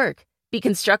relationships at work, be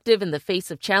constructive in the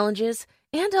face of challenges,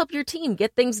 and help your team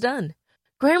get things done.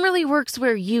 Grammarly works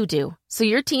where you do, so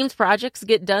your team's projects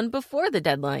get done before the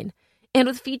deadline. And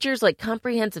with features like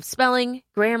comprehensive spelling,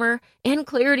 grammar, and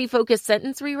clarity-focused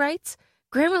sentence rewrites,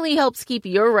 Grammarly helps keep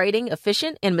your writing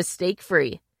efficient and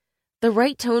mistake-free. The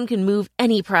right tone can move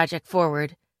any project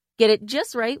forward. Get it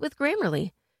just right with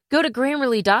Grammarly. Go to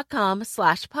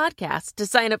Grammarly.com/podcast to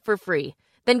sign up for free.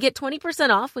 Then get 20%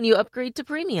 off when you upgrade to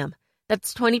premium.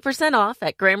 That's 20% off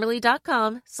at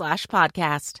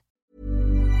Grammarly.com/podcast.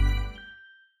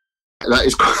 that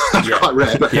is quite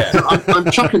rare. But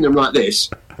I'm chucking them like this.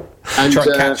 And try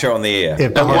to catch her on the ear.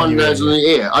 And one goes on the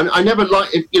ear. I never like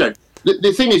it,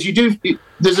 the thing is,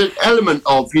 there's an element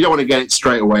of, you don't want to get it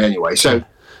straight away anyway. So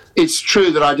it's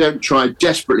true that I don't try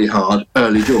desperately hard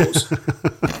early doors.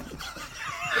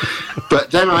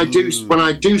 But then when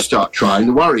I do start trying,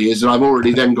 the worry is that I've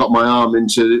already then got my arm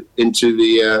into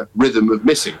the rhythm of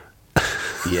missing.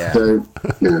 Yeah. So,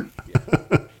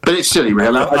 but it's silly,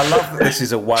 really. I love that this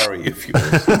is a worry of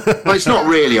yours. Well, it's not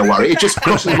really a worry. It just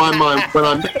crosses my mind when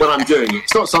I'm doing it.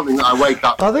 It's not something that I wake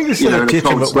up. I think it's a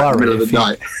legitimate worry.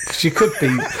 Because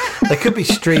they could be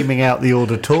streaming out the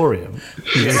auditorium.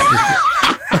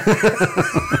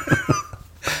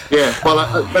 Yeah, well,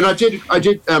 I did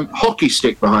hockey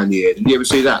stick behind the ear. Did you ever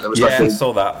see that? That was I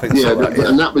saw that.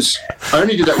 And that was, I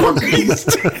only did that once.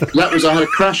 That was, I had a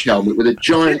crash helmet with a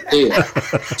giant ear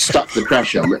stuck to the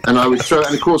crash helmet, and I would throw it,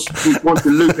 and of course, we wanted to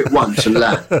loop it once and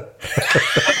land.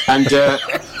 And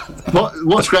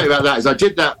what's great about that is I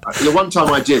did that, the one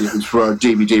time I did it was for a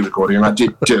DVD recording, and I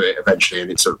did do it eventually, and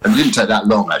it didn't take that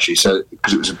long, actually,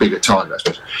 because it was a bigger target, I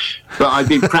suppose. But I'd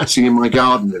been practicing in my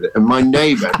garden with it, and my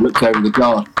neighbour looked over the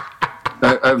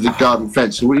garden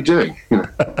fence, and what are you doing? I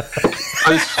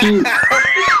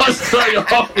was throwing a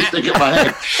hockey stick at my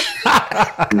head.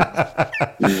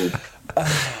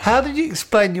 How did you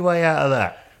explain your way out of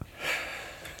that?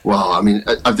 Well, I mean,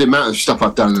 the amount of stuff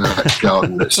I've done in that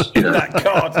garden, that's, that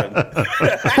garden.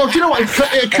 Well, do you know what?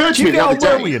 It occurred to me the other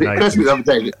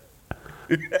day.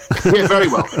 Yeah, very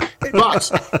well.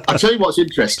 But I'll tell you what's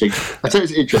interesting.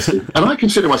 And I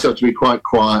consider myself to be quite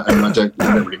quiet, and I don't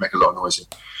really make a lot of noise.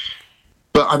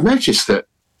 But I've noticed that,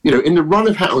 in the run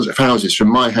of houses from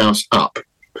my house up,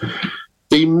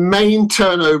 the main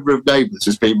turnover of neighbours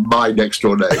has been my next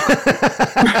door neighbour.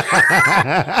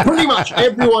 Pretty much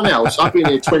everyone else, I've been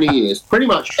here 20 years, pretty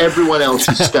much everyone else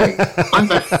has stayed. I've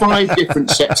had 5 different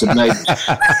sets of neighbours.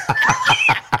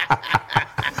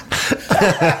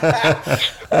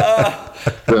 Oh,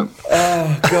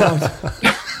 God.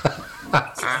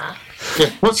 Yeah,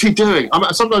 what's he doing?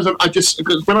 Sometimes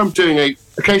because when I'm doing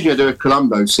occasionally I do a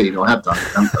Columbo scene, or I have done it.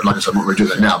 Like I said, I'm not going to do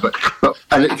that now. But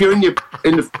and if you're in the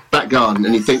back garden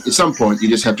and you think at some point you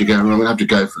just have to go, I'm going to have to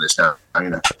go for this now.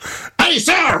 Hey,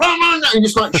 Sarah, come on! And you're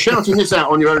just like shouting this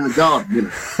out on your own in the garden.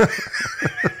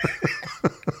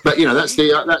 But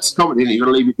that's comedy. You've got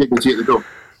to leave your dignity at the door.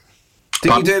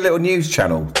 Did you do a little news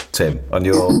channel, Tim, on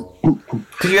your?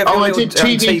 Did you have I did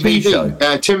TV show.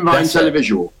 Tim Vine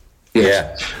Televisual.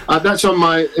 Yes. Yeah. That's on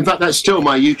my. In fact, that's still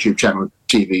my YouTube channel.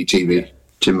 TV.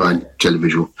 Tim Vine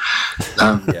Televisual.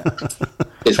 Have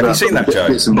you seen that, Joe?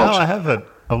 No, I haven't.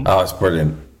 Oh, it's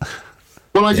brilliant.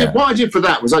 Well, I did. What I did for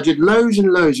that was I did loads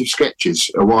and loads of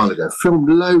sketches a while ago. Filmed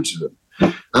loads of them.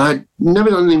 And I'd never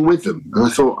done anything with them, and I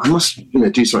thought I must,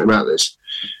 do something about this.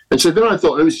 And so then I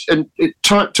thought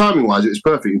timing-wise, it was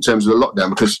perfect in terms of the lockdown,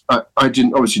 because I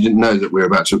didn't know that we were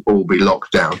about to all be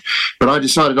locked down. But I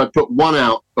decided I'd put one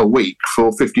out a week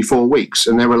for 54 weeks,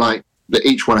 and they were like,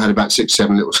 each one had about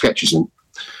 6-7 little sketches in,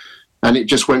 and it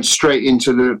just went straight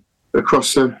into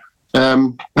across the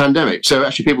pandemic. So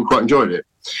actually, people quite enjoyed it.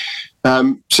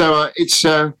 It's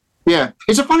a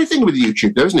funny thing with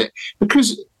YouTube, though, isn't it?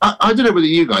 Because I don't know whether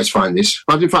you guys find this.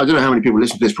 I don't know how many people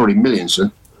listen to this. Probably millions. So.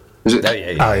 Is it? Oh,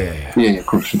 yeah. Oh, yeah. Yeah, of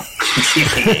course.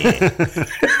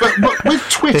 but with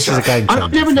Twitter, This is a game changer.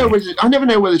 I never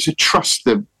know whether to trust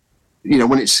the,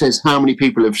 when it says how many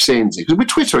people have seen it. Because with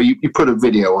Twitter, you put a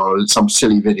video or some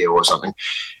silly video or something,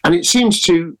 and it seems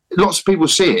to lots of people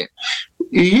see it.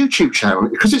 Your YouTube channel,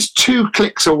 because it's 2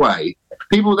 clicks away,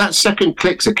 that second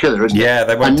click's a killer, isn't it? Yeah,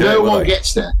 they won't and do no it, will one they?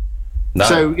 gets there. No.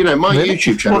 So my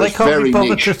YouTube channel Well, they is can't very be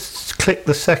bothered niche. to click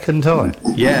the second time.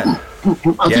 Yeah. I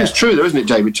think it's true, though, isn't it,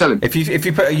 David? Tell him. If you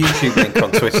put a YouTube link on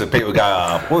Twitter, people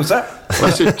go, what was that?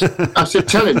 I said,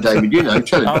 tell him, David.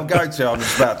 Tell him. I'm going to. I'm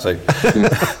just about to.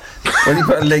 When you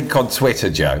put a link on Twitter,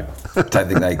 Joe, I don't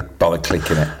think they bother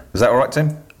clicking it. Is that all right,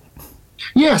 Tim?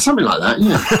 Yeah, something like that.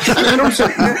 Yeah, and also, I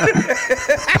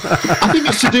think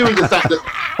it's to do with the fact that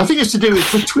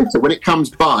with Twitter, when it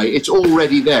comes by, it's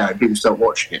already there and people start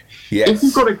watching it. Yes. If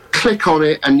you've got to click on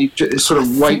it and you just sort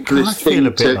of wait for I this feel thing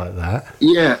a bit like that.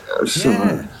 Yeah.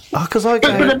 Because I But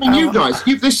I mean, you guys,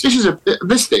 this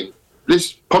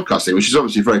podcast thing, which is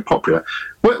obviously very popular.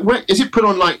 Where is it put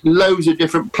on like loads of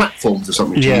different platforms or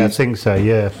something? Yeah, I think so.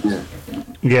 Yeah.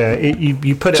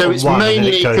 You put it. So on it's one mainly and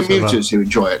then it goes commuters who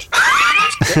enjoy it.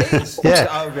 Yeah.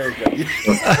 Oh, very good.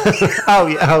 Oh,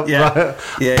 yeah. Oh, Yeah. right.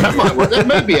 Yeah. That might work. There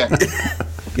may be a.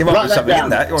 You might Write put something down. in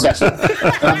that. You want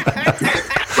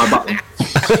My button.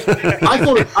 I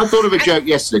thought of a joke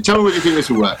yesterday. Tell me whether you think this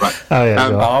will work. Right. Oh, yeah,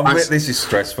 go on. this is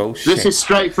stressful. This Shit. is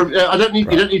straight from. You don't need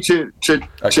to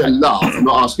Okay. laugh. I'm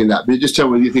not asking that, but just tell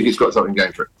me whether you think it's got something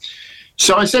going for it.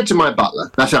 So I said to my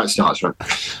butler. That's how it starts, right?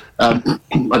 I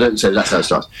don't say that's how it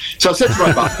starts. So I said to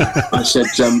my butler. I said.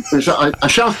 I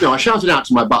shouted out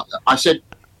to my butler. I said,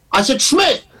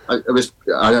 Smith. Doesn't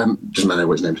matter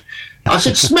what his name is. I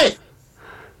said, Smith.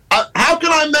 How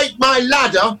can I make my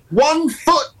ladder 1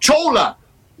 foot taller?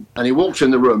 And he walked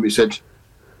in the room. He said,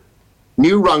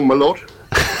 "New rung, my lord."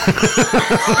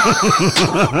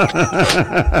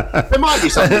 There might be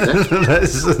something there.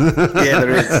 Yeah,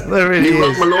 there is. There really New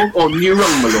rung, is. my lord, or new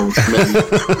rung, my lord. Maybe.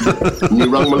 New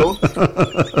rung, my lord.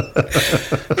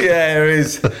 Yeah, there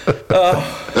is.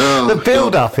 The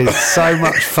build-up is so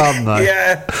much fun, though.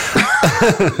 Yeah.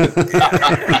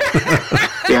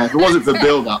 Yeah, if it wasn't for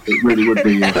build-up, it really would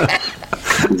be.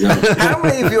 How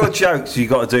many of your jokes you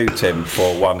got to do, Tim,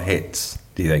 for one hits?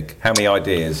 Do you think? How many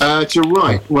ideas? To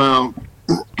write, well,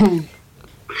 do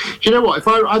you know what?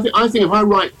 I think if I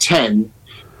write 10,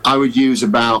 I would use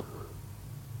about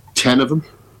 10 of them.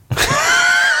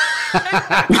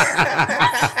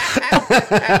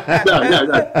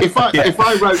 No. If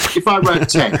I wrote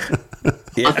 10,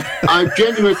 I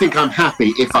genuinely think I'm happy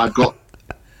if I've got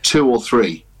 2 or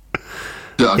 3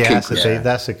 that I keep.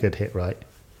 That's a good hit, right?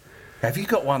 Have you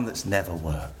got one that's never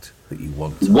worked that you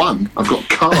want to? One, I've got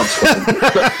cards.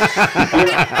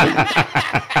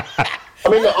 I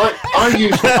mean, look, I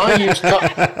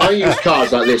use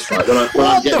cards like this, right? When I'm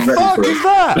getting ready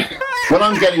for it. When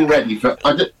I'm getting ready for,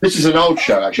 this is an old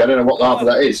show actually. I don't know what half of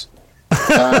that is.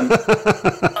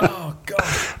 Oh God!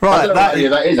 I don't know what any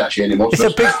of that is actually anymore. It's a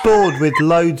big board with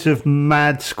loads of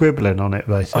mad scribbling on it,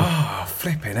 basically. Oh,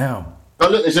 flipping hell!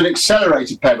 But look, there's an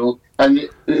accelerator pedal, and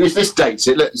this dates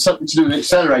it. Look, it's something to do with an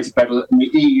accelerator pedal in the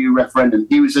EU referendum.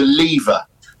 He was a lever.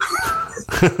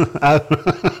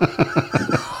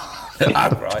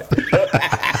 Right.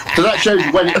 So that shows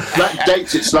when that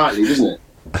dates it slightly, doesn't it?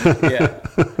 Yeah.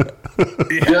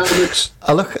 Yeah.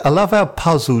 I love how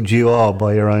puzzled you are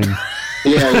by your own.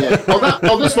 Yeah.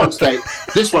 This one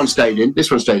stayed in.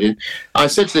 I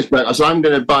said to this bloke, I said, I'm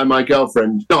going to buy my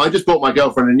girlfriend. No, I just bought my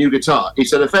girlfriend a new guitar. He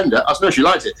said, a Fender. I said, no, she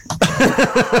liked it.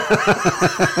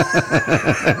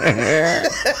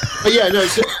 But yeah, no,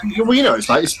 it's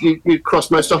like you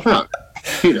cross most stuff out.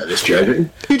 You know this, Joe, don't you?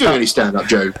 You doing any stand-up,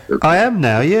 Joe? I am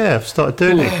now, yeah. I've started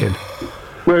doing it again.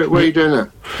 Where are you doing that?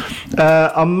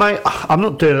 I'm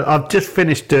not doing it. I've just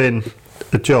finished doing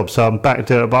a job, so I'm back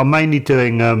doing it. But I'm mainly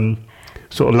doing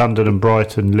sort of London and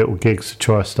Brighton little gigs to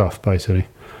try stuff, basically.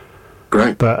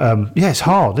 Great. But it's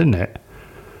hard, isn't it?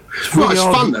 It's Well, really it's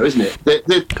hard. fun though, isn't it? But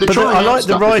I like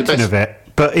the writing of it.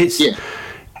 But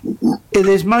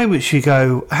there's moments you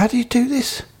go, how do you do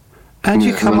this? How do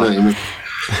you come up?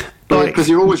 Because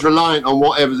you're always reliant on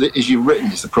whatever it is you've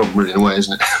written is the problem, really, in a way,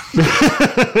 isn't it?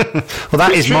 Well,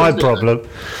 that is my problem.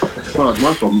 Well, it's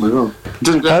my problem as well.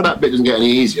 That bit doesn't get any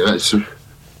easier. That's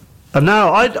No,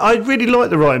 I really like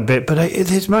the writing bit, but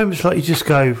there's moments like you just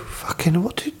go, fucking,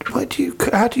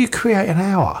 how do you create an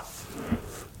hour?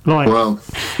 Like,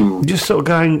 just sort of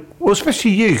going, well,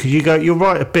 especially you, because you'll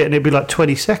write a bit and it'll be like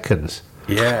 20 seconds.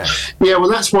 Yeah. Yeah, well,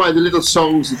 that's why the little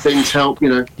songs and things help, you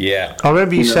know. Yeah. I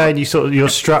remember you saying your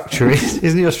structure,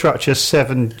 isn't your structure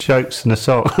 7 jokes in a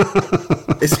song?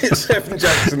 Is it 7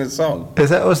 jokes in a song?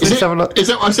 Is that what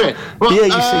I said? Well,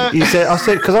 yeah, you said, I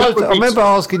said, because I remember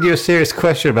asking you a serious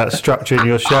question about structuring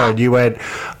your show, and you went,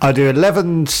 I do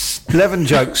 11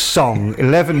 jokes song,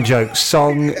 11 jokes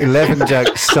song, 11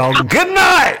 jokes song, good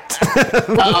night!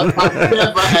 I've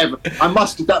never, ever,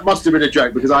 that must have been a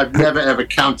joke, because I've never, ever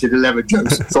counted 11 jokes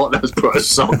and thought that was put a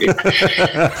song in.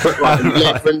 But like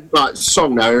 11, like,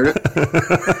 song now, isn't it?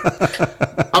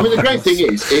 I mean, the great thing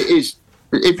is,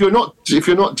 if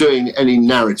you're not doing any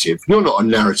narrative, you're not a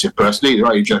narrative person either,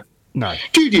 are you, Joe? No.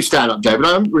 Do you do stand-up, David?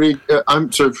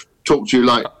 I'm sort of talk to you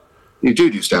like you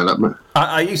do stand-up, man.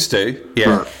 I used to,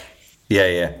 yeah. Right.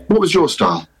 Yeah. What was your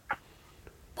style?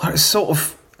 Well, it's sort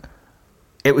of...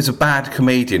 It was a bad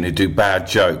comedian who'd do bad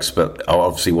jokes, but I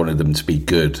obviously wanted them to be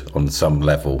good on some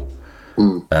level.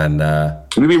 And have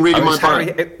you been reading my bio?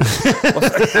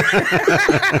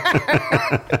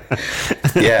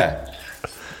 Yeah.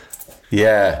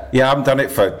 I haven't done it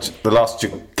for... The last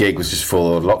gig was just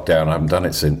for lockdown. I haven't done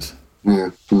it since. Yeah.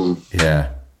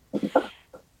 But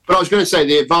I was going to say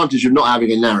the advantage of not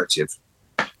having a narrative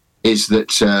is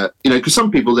that, because some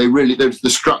people, the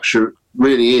structure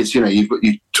really is,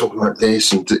 you talk like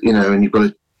this and, and you've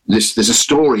got there's a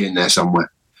story in there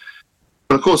somewhere.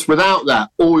 But of course, without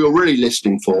that, all you're really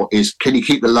listening for is, can you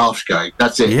keep the laughs going?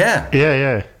 That's it.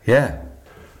 Yeah.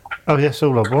 Oh, that's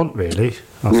all I want, really.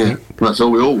 I think. That's all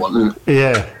we all want, isn't it?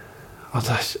 Yeah. Oh, at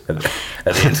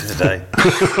the end of the day.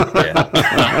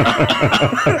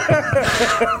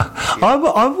 I've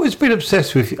always been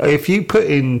obsessed with, if you put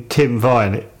in Tim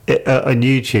Vine on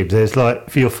YouTube, there's like,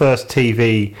 for your first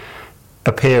TV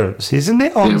appearance, isn't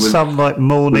it, on some like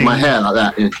morning... With my hair like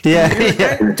that, yeah.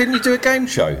 Didn't you do a game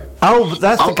show? Oh, but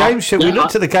that's the game show. We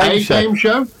looked at the game show. Game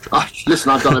show?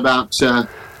 Listen, I've done about 7.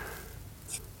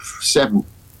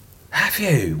 Have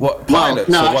you? What, pilots?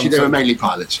 Well, no, actually, they were mainly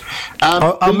pilots.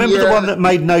 I remember the one that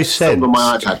made no sense. On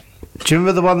my iPad. Do you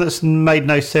remember the one that's made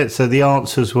no sense? So the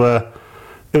answers were...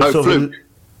 Fluke.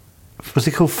 Was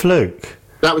it called Fluke?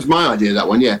 That was my idea, that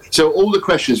one, yeah. So all the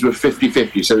questions were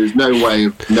 50-50, so there's no way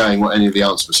of knowing what any of the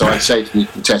answers were. So I'd say to the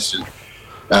contestant,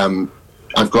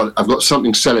 I've got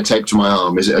something sellotaped to my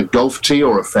arm. Is it a golf tee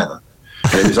or a feather?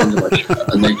 And it was under my shirt.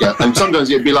 And they go, and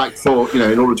sometimes it'd be like for,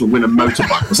 in order to win a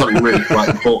motorbike or something really quite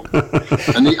important.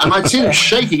 And I'd see them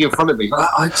shaking in front of me.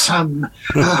 That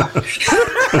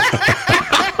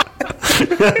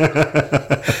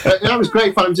was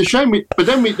great fun. It was a shame, but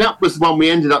then that was the one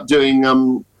we ended up doing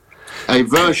a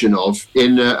version of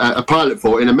in a pilot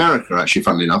for in America, actually,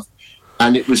 funnily enough.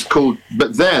 And it was called,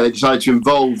 but there they decided to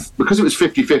involve, because it was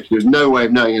 50-50, there was no way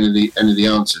of knowing any of the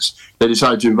answers. They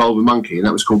decided to involve a monkey, and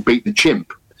that was called Beat the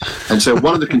Chimp. And so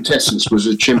one of the contestants was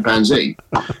a chimpanzee,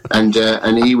 and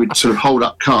he would sort of hold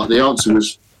up cart. The answer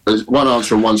was, there's one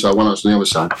answer on one side, one answer on the other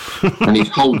side, and he'd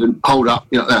hold up,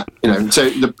 that, So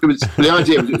the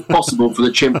idea was it was possible for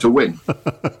the chimp to win.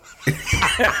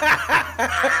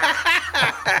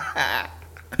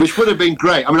 Which would have been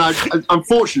great. I mean,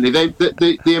 unfortunately,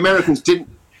 the Americans didn't.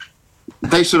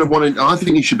 They sort of wanted. I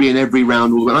think you should be in every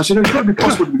round. And I said, no, it's got to be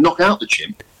possible to knock out the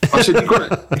chimp. I said, you've got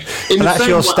to. That's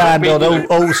your stand on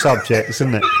all subjects,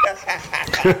 isn't it?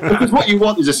 Because what you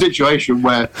want is a situation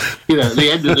where, at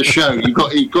the end of the show, you've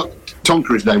got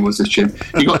Tonka. His name was this chimp.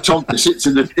 You got Tonka sits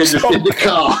in the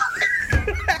car.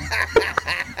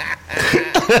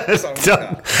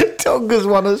 Tonka's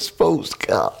won a sports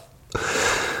car.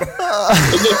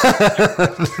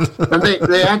 And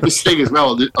they had this thing as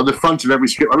well on the front of every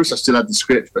script. I wish I still had the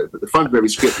script, but the front of every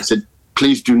script it said,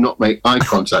 "Please do not make eye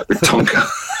contact with Tonka."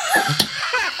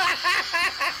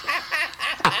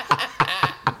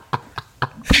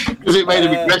 Because it made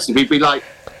him aggressive. He'd be like,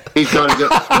 he's going to go.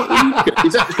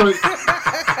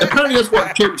 Apparently, that's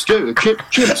what chimps do.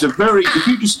 Chimps are very.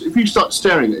 If you start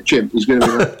staring at a chimp, he's going to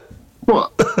be like,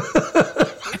 "What?"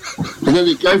 And then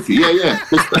they go for you. Yeah.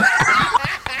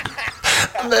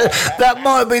 That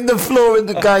might have been the flaw in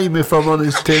the game, if I'm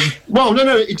honest, Tim. Well,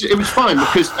 no, it was fine,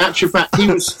 because actually, in fact, he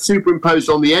was superimposed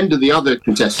on the end of the other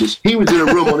contestants. He was in a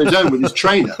room on his own with his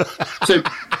trainer. So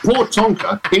poor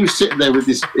Tonka, he was sitting there with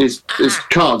his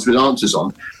cards with answers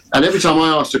on, And every time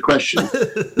I asked a question,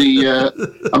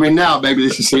 I mean, now maybe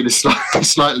this is seen as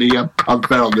slightly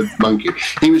unfair on the monkey.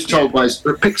 He was told by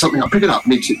pick something up, pick it up,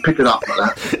 need to pick it up like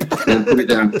that, and put it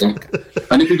down again.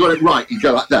 And if he got it right, he'd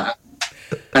go like that,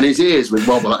 and his ears would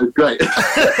wobble. It was great.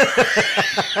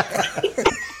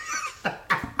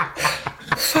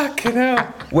 Fucking hell.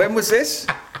 When was this?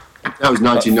 That was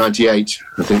 1998,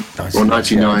 I think, or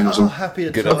 99 or something. Happy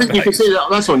at Good I old think you can see that.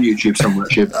 That's on YouTube somewhere.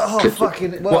 Actually.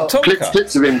 fucking well. What, Tonka?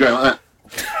 Clips of him going like that.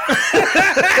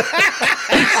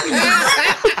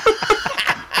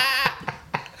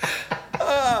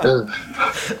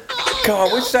 God,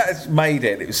 I wish that had made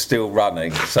it. It was still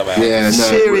running somehow. Yeah, no.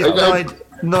 Series Holding Holding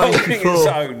 94. its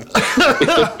own.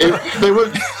 They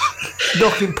would.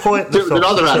 Knocking pointless. It was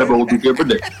another animal would be good,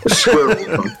 wouldn't it? A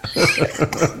squirrel.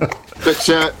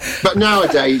 But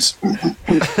nowadays,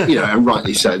 you know, and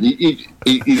rightly so, you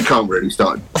can't really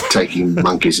start taking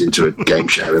monkeys into a game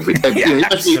show every Yeah, you know,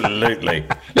 absolutely.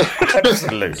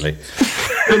 Absolutely.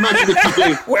 imagine if you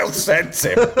do. Well said,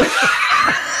 Tim.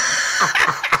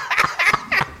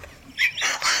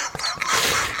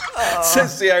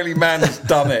 Says the only man that's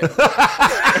done it.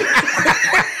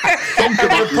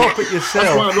 Pop it That's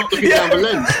yourself. why I'm not looking down the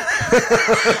lens.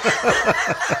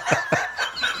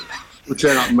 We'll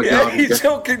turn up in my Yeah, garden. you're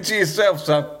talking to yourself,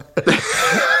 son.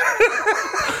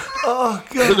 Oh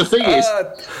But god. the thing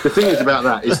is about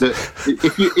that is that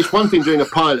it's one thing doing a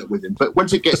pilot with him, but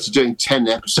once it gets to doing 10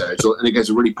 episodes and it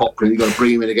gets really popular, you've got to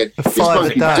bring him in again. It's Five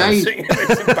like a day.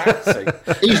 It's embarrassing.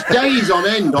 he's days on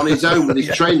end on his own with his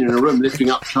trainer in a room lifting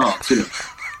up charts, you know.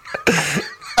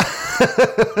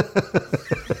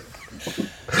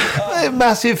 A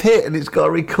massive hit, and it's got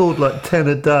to record like 10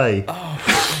 a day. To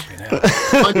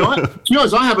be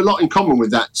honest, I have a lot in common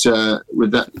with that. The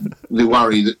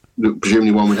worry that presumably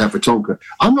one would have for Tonka.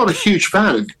 I'm not a huge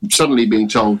fan of suddenly being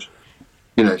told,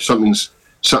 you know, something's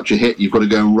such a hit, you've got to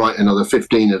go and write another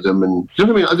 15 of them, and you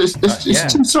know what I mean?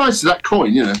 There's two sides to that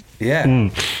coin, you know. Yeah.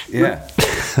 Yeah.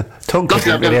 Tonka Luckily,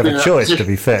 didn't really I've have never a been choice, out- to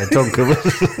be fair. Tonka was...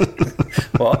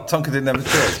 What? Tonka didn't have a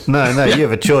choice. No, you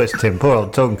have a choice, Tim. Poor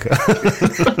old Tonka.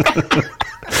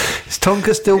 Is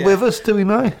Tonka still with us? Do we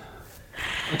know?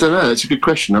 I don't know. That's a good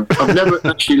question. I've never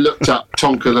actually looked up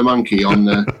Tonka the monkey on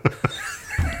I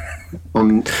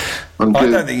Google.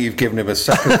 don't think you've given him a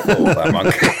second thought, that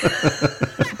monkey.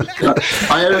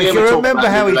 I only You ever talk remember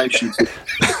about how in he- relation to.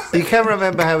 You can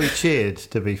remember how he cheered,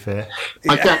 to be fair.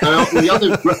 I can't.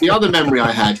 The other memory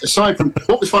I had, aside from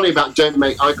what was funny about don't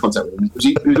make eye contact with him, was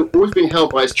he was always being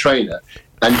held by his trainer,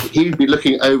 and he'd be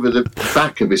looking over the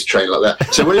back of his trainer like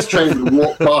that. So when his trainer would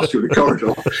walk past you in the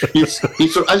corridor, he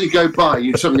sort of, as you go by,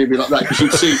 you'd suddenly be like that because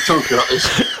you'd see Tonka like this,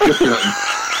 looking at him.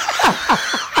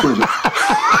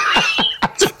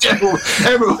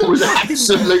 Everyone was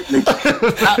absolutely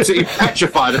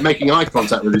petrified of making eye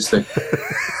contact with this thing.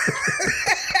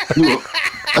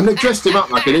 And they dressed him up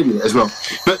like an idiot as well.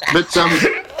 But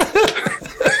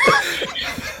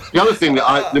the other thing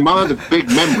that my other big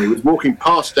memory was walking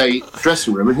past a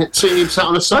dressing room and seeing him sat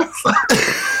on a sofa.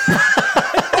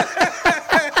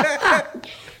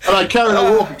 And I carried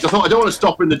on walking because I thought I don't want to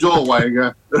stop in the doorway and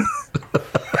go.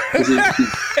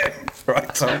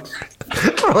 Right, Tonks.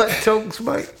 Right, Tonks,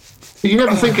 mate. You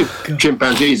never think of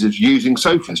chimpanzees as using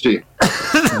sofas, do you?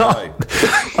 No.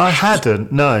 I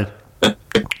hadn't, no.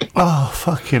 Oh,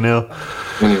 fucking hell.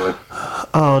 Anyway.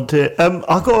 Oh, dear.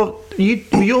 I got...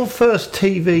 your first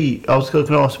TV... I was going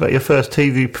to ask about your first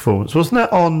TV performance. Wasn't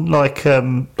that on, like a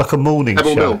morning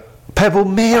Pebble show? Mill. Pebble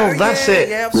Mill, that's yeah, it.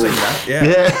 Yeah, I've seen that. Yeah.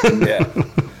 Yeah.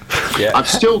 Yeah. I've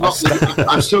still got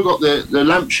the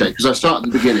lampshade because I started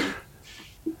at the beginning.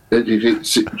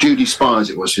 Judy Spires,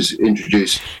 it was just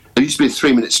introduced. There used to be a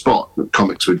 3-minute spot that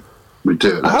comics would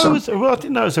do at that time. I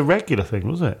didn't know it was a regular thing,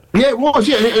 was it? Yeah, it was.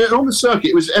 Yeah, and on the circuit,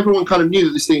 it was everyone kind of knew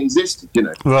that this thing existed, you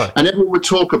know. Right. And everyone would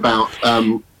talk about,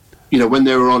 you know, when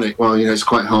they were on it. Well, you know, it's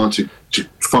quite hard to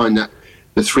find that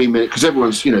the 3-minute because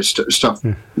everyone's, you know, stuff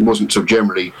wasn't so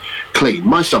generally clean.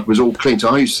 My stuff was all clean, so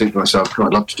I used to think to myself, God,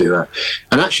 I'd love to do that.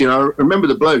 And actually, I remember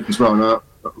the bloke as well, and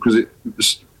because it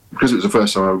was the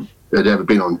first time I had ever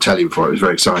been on telly before. It was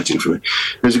very exciting for me.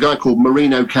 There's a guy called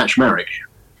Marino Kaczmarek.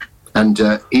 And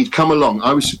he'd come along.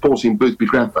 I was supporting Boothby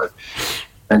Grandpa,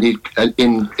 and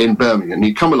in Birmingham.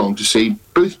 He'd come along to see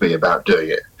Boothby about doing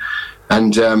it,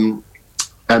 and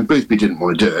Boothby didn't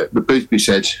want to do it. But Boothby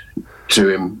said to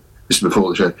him, this is before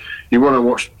the show, "You want to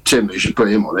watch Tim? You should put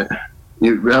him on it."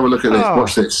 You have a look at this,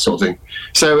 watch this sort of thing.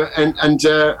 So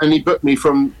and he booked me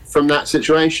from that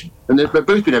situation, and but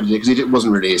Booth did everything because it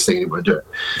wasn't really his thing. He didn't want to do it.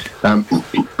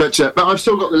 But I've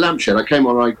still got the lampshade. I came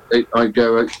on.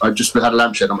 I just had a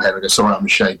lampshade on my head. I go, sorry, I'm a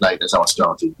shade late. That's how I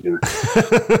started. You know.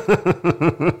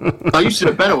 I used to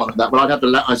do a better one than that, but I'd have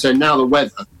I say now the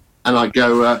weather, and I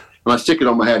go and I stick it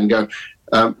on my head and go.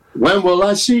 When will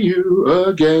I see you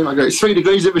again? I go, it's 3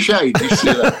 degrees of a shade. You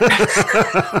see that?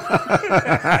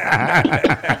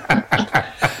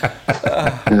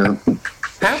 Yeah.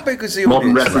 How big was the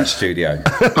Modern audience in that reference. studio?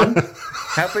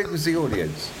 How big was the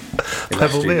audience in that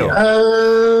Pebble studio?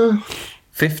 Mill.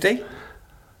 50?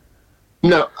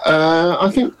 No,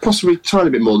 I think possibly a tiny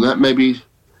bit more than that, maybe 60.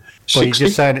 Well, you're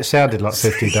just saying it sounded like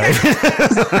 50, Dave.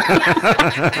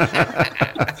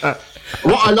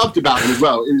 What I loved about them as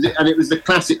well, it was the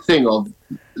classic thing of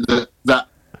that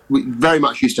very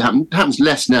much used to happen. It happens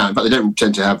less now. In fact, they don't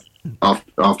tend to have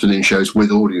afternoon shows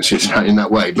with audiences in that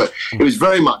way. But it was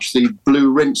very much the blue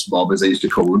rinse mob, as they used to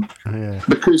call them,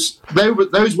 because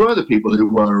those were the people who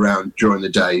were around during the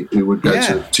day who would go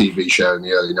to a TV show in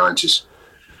the early 90s.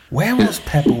 Where was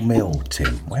Pebble Mill,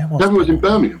 Tim? Where was That was in Pebble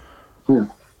Birmingham. Yeah.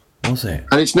 Mill? Was it?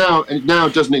 And it now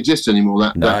doesn't exist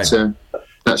anymore.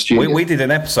 That studio. We did an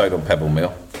episode on Pebble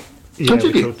Mill Yeah,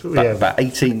 did you? about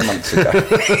 18 months ago.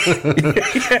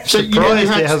 So you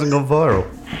Surprised it hasn't gone viral.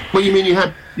 Well, you mean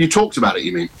you talked about it?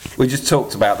 You mean? We just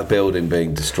talked about the building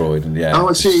being destroyed, and Oh,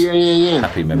 I see. Yeah.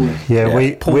 happy memory. Yeah,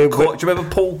 Paul we- do you remember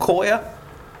Paul Coyer?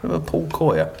 Remember Paul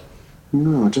Coyer?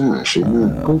 No, I don't actually.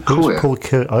 No. Paul Who's Coyer. called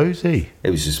Ozzy? He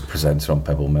was just a presenter on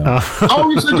Pebble Mill.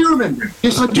 Oh, yes, I do remember him.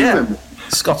 Yes, I do remember him.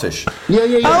 Scottish.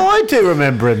 Yeah. Oh, I do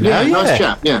remember him now. Yeah, nice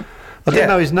chap. Yeah. I didn't Yeah.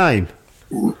 know his name.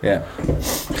 Yeah.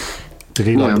 Did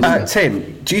he like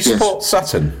Tim, do you support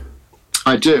Sutton?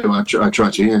 I do. I try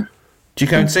to. Yeah. Do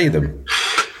you go and see them?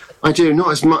 I do.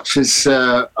 Not as much as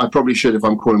I probably should if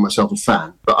I'm calling myself a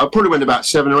fan. But I probably went about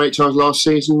 7 or 8 times last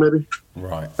season, maybe.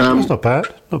 Right. That's not bad.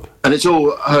 And it's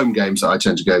all home games that I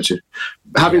tend to go to.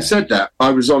 Having said that, I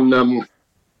was on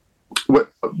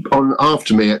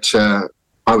after me at.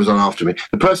 I was on after me.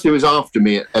 The person who was after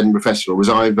me at Edinburgh Festival was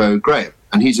Ivo Graham,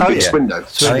 and he's a big Swindon.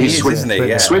 Oh, he is, isn't he?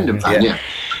 Yeah. Swindon fan, yeah.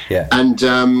 Yeah. And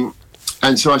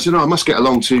so I said, I must get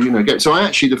along to, go. So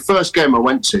the first game I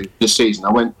went to this season,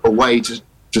 I went away to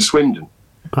Swindon.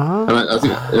 And I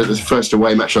think it was the first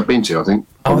away match I've been to, I think.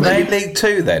 Oh, are they in League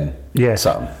Two then? Yeah.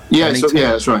 Sutton? Yeah, League Two?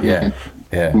 that's right. Yeah.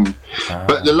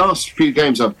 But the last few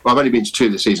games, I've only been to 2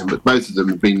 this season, but both of them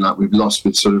have been like we've lost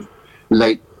with sort of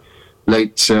late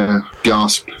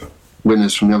gasp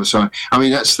winners from the other side. I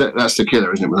mean, that's the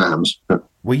killer, isn't it, when that happens? But,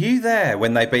 Were you there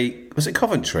when they beat? Was it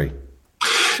Coventry?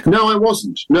 no, I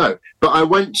wasn't. No, but I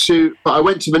went to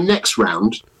the next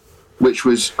round, which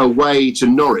was away to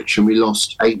Norwich, and we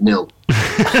lost 8-0.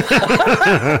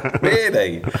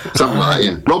 Really? Something like that.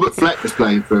 Yeah. Robert Fleck was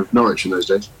playing for Norwich in those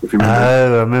days. If you remember.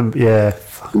 Oh, I remember. Yeah.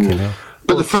 Fucking hell.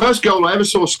 But the first goal I ever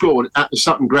saw scored at the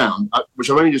Sutton ground, which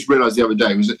I've only just realised the other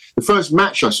day, was that the first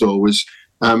match I saw was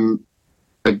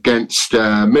against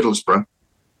Middlesbrough.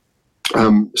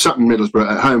 Sutton Middlesbrough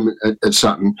at home at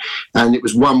Sutton, and it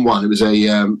was 1-1. It was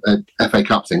a FA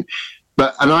Cup thing,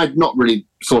 and I'd not really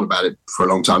thought about it for a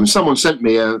long time. And someone sent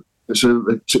me a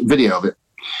video of it,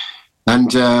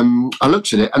 and I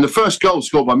looked at it, and the first goal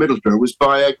scored by Middlesbrough was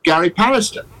by Gary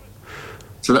Pallister.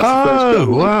 So that's the first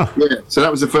goal. Wow. Yeah, so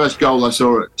that was the first goal I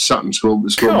saw at Sutton, scored by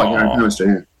Gary Pallister.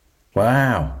 Yeah.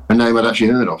 Wow. A name I'd actually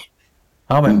heard of.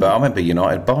 I remember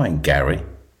United buying Gary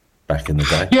back in the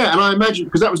day. Yeah, and I imagine,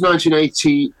 because that was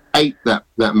 1988, that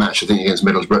match, I think, against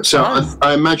Middlesbrough. So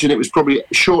I imagine it was probably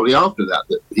shortly after that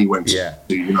he went to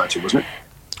United, wasn't it?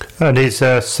 And his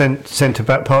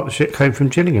centre-back partnership came from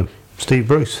Gillingham, Steve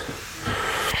Bruce.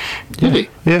 Did he?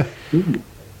 Yeah.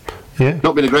 Yeah.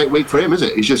 Not been a great week for him, is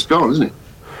it? He's just gone, isn't he?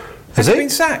 Has he been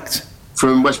sacked?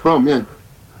 From West Brom, yeah.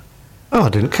 Oh, I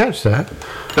didn't catch that.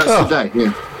 That's today,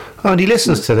 yeah. Oh, and he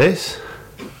listens to this.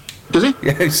 Does he?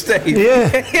 Yeah, Steve. Yeah.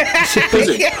 Does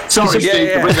he? Sorry,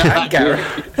 Steve, to bring that back, Gary.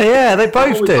 Yeah, they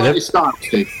both do. Always start,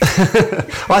 Steve.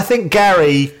 I think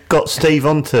Gary got Steve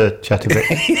onto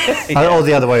Chatterbit. Or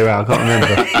the other way around, I can't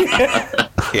remember.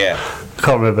 Yeah.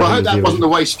 Can't remember. Well, I who hope that was wasn't the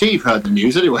way Steve heard the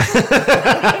news, anyway.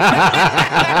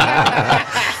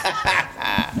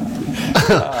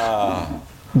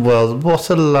 Well, what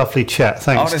a lovely chat.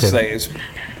 Thanks, Honestly, Tim. it's.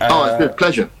 It's been a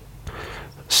pleasure.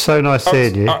 So nice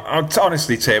seeing you.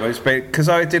 Honestly, Tim, it's been because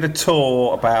I did a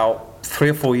tour about 3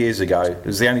 or 4 years ago. It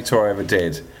was the only tour I ever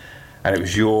did, and it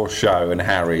was your show and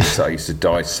Harry's. So I used to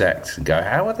dissect and go,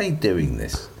 "How are they doing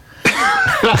this?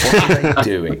 What are they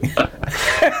doing?"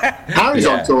 Harry's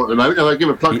on tour at the moment, and I'll give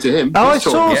a plug to him. Oh, I He's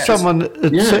saw touring. someone.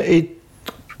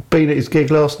 been at his gig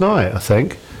last night, I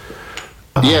think.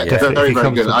 Yeah, definitely. very, If he very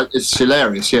comes good. to- It's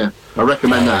hilarious, yeah. I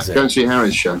recommend that. Go and see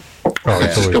Harry's show. Oh,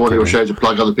 it's Just always go on your brilliant. show to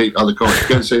plug other comics.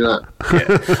 Go and see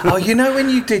that. Oh, you know when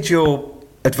you did your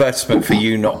advertisement for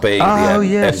you not being Oh, the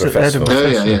yes, Edinburgh at Festival?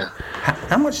 Edinburgh. Yeah.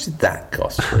 How much did that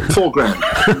cost?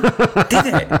 $4,000. Did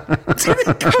it?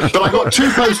 But I got 2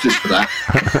 posters for that.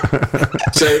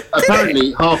 So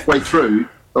apparently halfway through,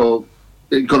 or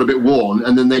it got a bit worn,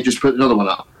 and then they just put another one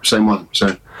up, same one.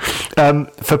 So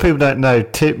For people who don't know,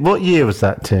 Tim, what year was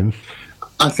that, Tim?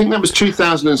 I think that was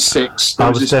 2006. I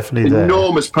There was this definitely there.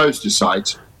 enormous poster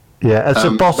site. Yeah, it's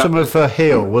the bottom that- of a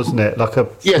hill, wasn't it? Like a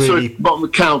Yeah, really, so bottom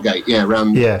of Cowgate,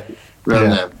 round yeah,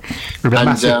 there. a And,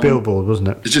 massive billboard, wasn't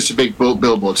it? It's just a big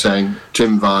billboard saying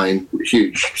Tim Vine,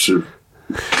 huge sort of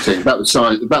thing, about the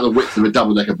size, about the width of a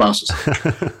double-decker bus.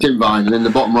 Tim Vine, and in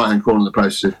the bottom right-hand corner of the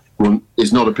poster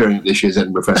is not appearing at this year's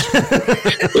Edinburgh Festival.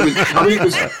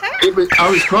 I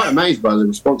was quite amazed by the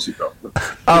response it got. Oh, In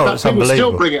fact, it's people still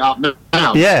unbelievable. bring it up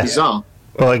now. Yeah. It's bizarre.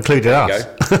 Well, including us.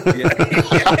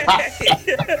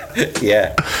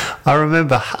 Yeah. I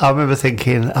remember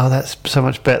thinking, oh, that's so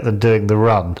much better than doing the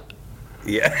run.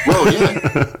 Yeah. Well,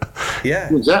 yeah, Yeah.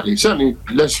 exactly. Certainly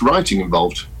less writing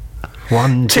involved.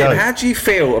 One Tim, joke. how do you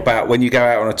feel about when you go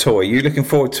out on a tour? Are you looking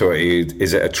forward to it?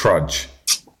 Is it a trudge?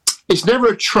 It's never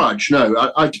a trudge.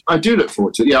 No, I do look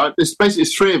forward to it. Yeah, it's basically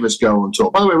 3 of us go on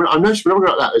tour. By the way, I noticed whenever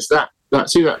I got that, is that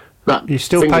see that. You're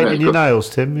still finger painting there? your nails,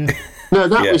 Tim? Yeah. No,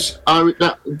 that Yeah. was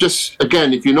that. Just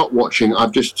again, if you're not watching,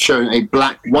 I've just shown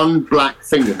one black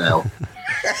fingernail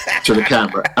to the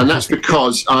camera, and that's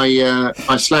because I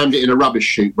slammed it in a rubbish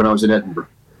chute when I was in Edinburgh,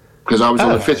 because I was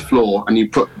on the 5th floor, and you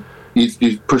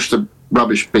push the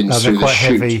rubbish bins Oh, through they're the quite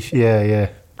chute, heavy. Yeah.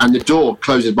 and the door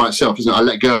closes by itself, isn't it? I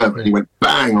let go of it, and he went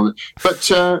bang on it. But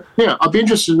yeah, I'd be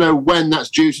interested to know when that's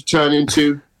due to turn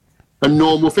into a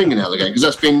normal fingernail again, because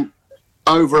that's been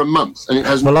over a month, and it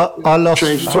hasn't Well, I lost.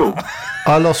 changed at all.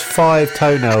 I lost 5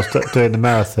 toenails doing the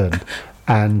marathon,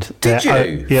 and Did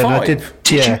you? Yeah, no, I 5? did.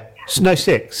 Yeah, no,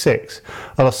 6.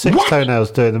 I lost 6 What?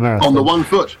 toenails doing the marathon On the 1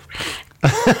 foot.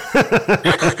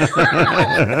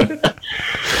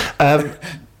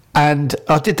 And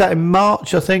I did that in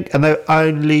March, I think, and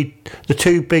the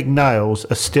 2 big nails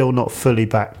are still not fully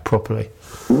back properly.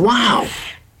 Wow.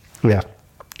 Yeah.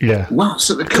 Wow.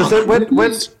 So the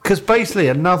Because basically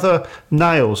another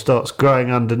nail starts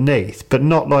growing underneath, but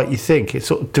not like you think. It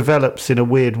sort of develops in a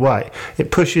weird way.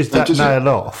 It pushes that does it? nail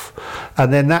off,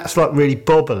 and then that's like really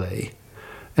bobbly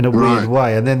in a weird Right.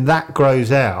 way, and then that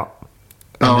grows out.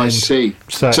 Oh, I then- see.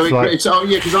 so it's like- it's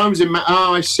because I was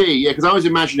I see. Yeah, because I was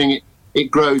imagining it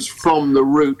grows from the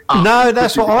root up. No,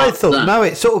 that's what I Like thought. that. No,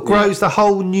 it sort of grows the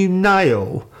whole new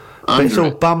nail, but it's Under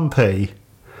all it. bumpy,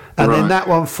 and then Right. that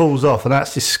one falls off, and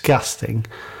that's disgusting.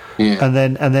 Yeah. And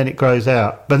then it grows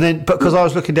out. But because I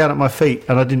was looking down at my feet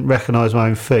and I didn't recognise my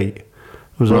own feet, it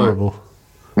was horrible.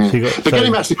 So you got- But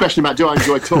getting back to the question about do I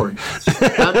enjoy touring,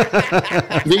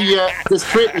 there's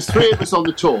three of us on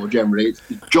the tour generally. It's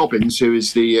Jobbins, who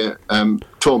is the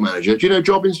tour manager. Do you know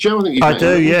Jobbins, Joe? I think you've I met do,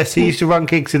 him. yes. He used to run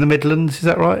gigs in the Midlands, is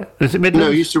that right? Is it Midlands?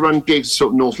 No, he used to run gigs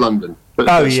sort of North London. But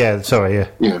Oh, that's- yeah, sorry, yeah.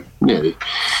 Yeah, nearly.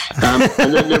 And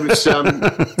then there was,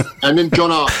 and then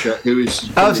John Archer, who is.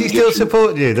 Oh, is he still Egyptian.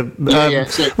 supporting you? Yeah.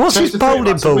 What's so his it's the three of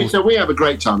bowling us, so ball? So we have a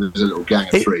great time. There's a little gang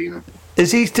of 3, you know.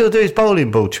 Is he still doing his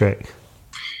bowling ball trick?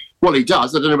 Well, he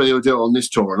does. I don't know whether he'll do it on this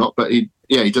tour or not, but he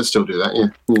does still do that. Yeah.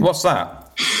 What's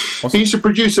that? He used to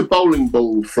produce a bowling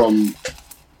ball from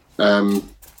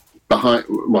behind.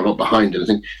 Well, not behind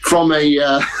anything. From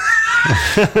a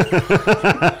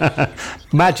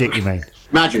Magic, you mean?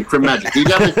 from Magic. You'd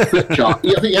have a flip chart.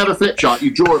 I think you have a flip chart.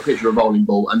 You draw a picture of a bowling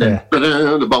ball, and then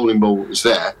the bowling ball is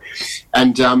there.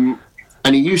 And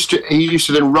he used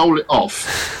to then roll it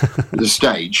off the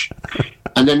stage,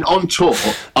 and then on tour,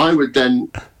 I would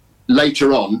then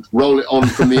later on roll it on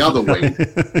from the other wing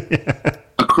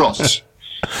across,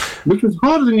 which was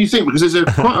harder than you think because there's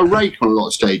quite a rake on a lot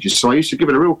of stages. So I used to give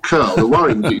it a real curl. The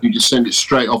worry was that you just send it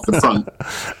straight off the front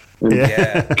and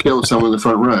Yeah. kill someone in the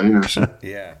front row. You know. So.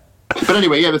 Yeah. But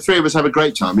anyway, the 3 of us have a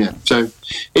great time. Yeah. So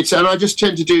and I just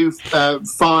tend to do 5.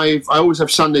 I always have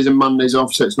Sundays and Mondays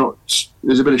off, so it's not.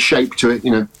 There's a bit of shape to it,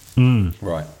 you know.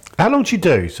 Right. How long do you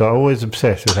do? So I'm always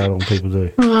obsessed with how long people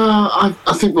do. I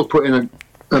think we'll put in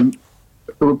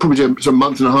we'll probably do a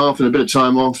month and a half and a bit of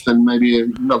time off, then maybe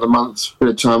another month, bit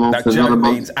of time off, Now, then Joe another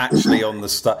month. means actually on the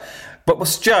start. But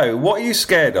what's Joe? What are you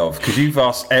scared of? Because you've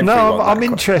asked everyone. No, I'm that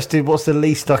interested. What's the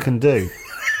least I can do?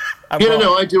 question.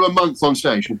 No, I do a month on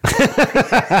stage.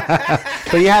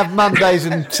 But you have Mondays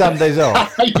and Sundays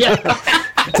off. Yeah.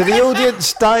 Do the audience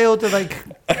stay or do they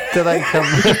Do they come?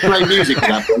 Play music at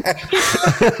that point.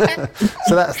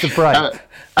 So that's the break.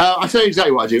 I'll tell you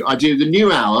exactly what I do. I do the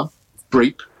new hour,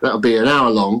 Breep. That'll be an hour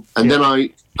long, and then I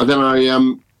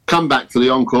come back for the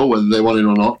encore, whether they want it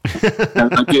or not.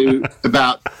 And I do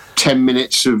about 10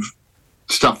 minutes of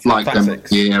stuff like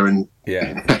Classics. and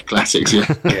classics.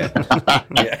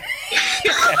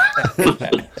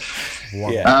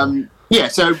 Yeah.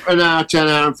 So an hour, 10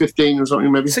 hour and 15 or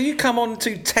something maybe. So you come on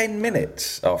to 10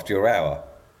 minutes after your hour?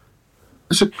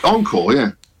 It's an encore,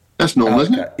 yeah. That's normal,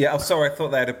 isn't it? Yeah, I'm sorry, I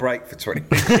thought they had a break for 20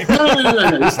 minutes. No.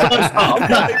 It's the first half.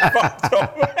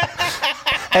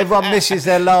 Everyone misses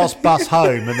their last bus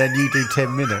home, and then you do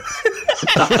 10 minutes.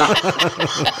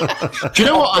 Do you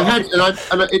know what I had? And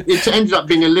it ended up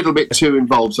being a little bit too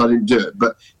involved, so I didn't do it.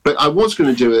 But I was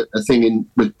going to do a thing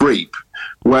with Breep,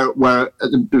 where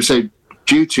they say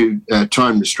due to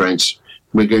time restraints,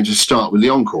 we're going to start with the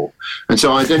encore, and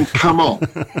so I then come on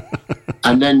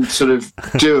and then sort of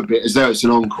do a bit as though it's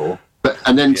an encore,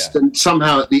 and then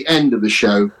somehow at the end of the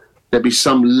show there'd be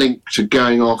some link to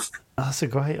going off. That's a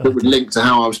great idea. That would link to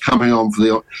how I was coming on for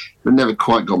the. But never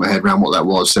quite got my head around what that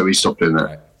was, so we stopped doing that.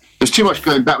 Right. There's too much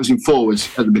going backwards and forwards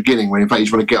at the beginning when in fact you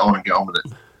just want to get on with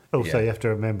it. Also, you have to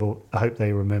remember. I hope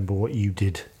they remember what you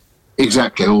did.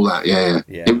 Exactly, all that. Yeah.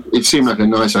 It seemed like a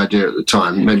nice idea at the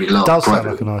time. It made me laugh. It does sound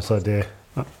privately. like a nice idea.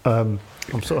 I'm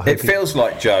sort of hoping. It feels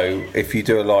like, Joe, if you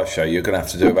do a live show, you're going to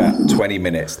have to do about 20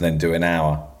 minutes and then do an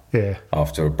hour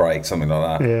after a break, something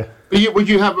like that. Yeah. Would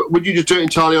you just do it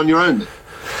entirely on your own then?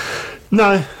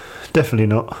 No, definitely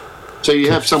not. So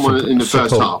you have someone in the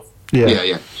first half?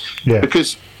 Yeah.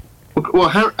 Because, well,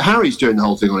 Harry's doing the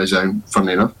whole thing on his own,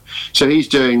 funnily enough. So he's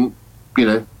doing,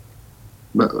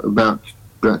 about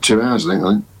 2 hours, I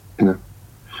think.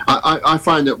 I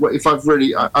find that if I've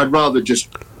really, I'd rather just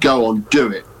go on,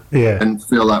 do it, and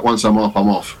feel like once I'm off, I'm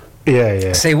off.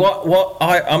 Yeah. See, what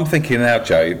I'm thinking now,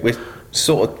 Joe, we're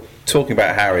sort of talking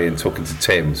about Harry and talking to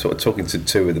Tim, sort of talking to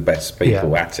two of the best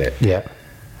people at it. Yeah.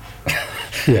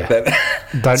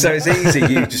 So it's easy,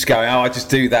 you just going, I just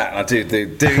do that, and I do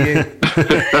you?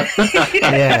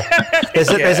 Yeah.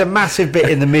 There's a massive bit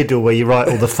in the middle where you write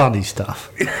all the funny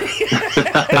stuff.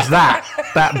 There's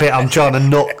that bit I'm trying to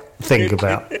not think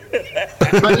about.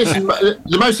 But listen,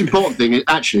 the most important thing is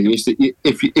that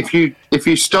if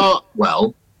you start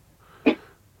well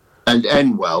and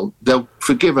end well, they'll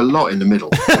forgive a lot in the middle.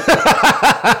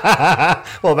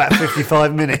 What about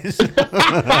 55 minutes?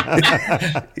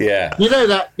 Yeah. You know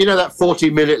that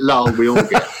 40-minute lull we all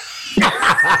get.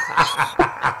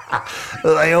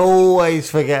 They always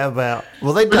forget about.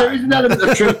 Well, they But there is don't. an element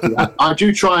of truth to that. I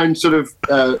do try and sort of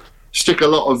stick a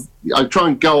lot of. I try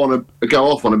and go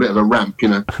off on a bit of a ramp,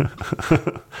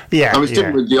 Yeah. I was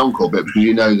doing with the encore bit because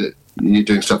you know that you're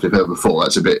doing stuff you've heard before.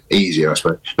 That's a bit easier, I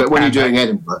suppose. But when you're doing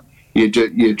Edinburgh,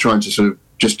 you're trying to sort of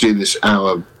just do this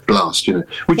hour blast.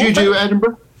 Would you do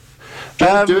Edinburgh?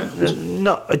 Do it?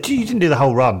 No, you didn't do the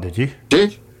whole run, did you?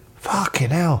 Did. Fucking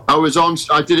hell.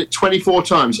 I did it 24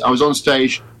 times. I was on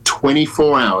stage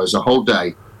 24 hours, a whole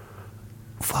day.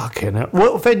 Fucking hell.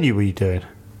 What venue were you doing?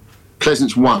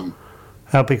 Pleasance 1.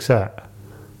 How big's that?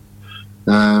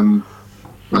 I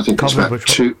think Can't it's remember about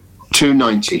which one.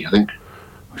 290, I think.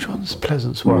 Which one's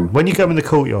Pleasance one? When you go in the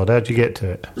courtyard, how'd you get to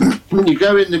it? When you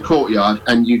go in the courtyard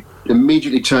and you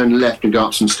immediately turn left and go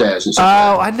up some stairs and stuff.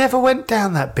 Oh, I never went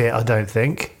down that bit, I don't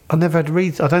think. I never had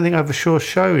I don't think I ever saw a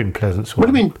show in Pleasance What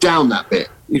one. do you mean down that bit?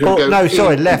 You can Oh, go no, in-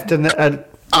 sorry, left and... But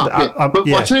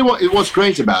I'll tell you what's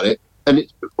great about it, and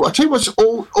I'll tell you what's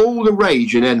all the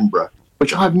rage in Edinburgh,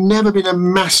 which I've never been a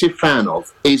massive fan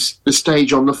of, is the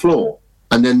stage on the floor.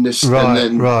 And then this,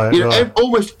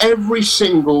 almost every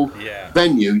single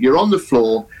venue, you're on the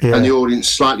floor, and the audience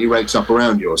slightly rakes up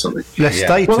around you or something. Less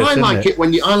status, Well, I isn't like it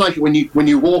when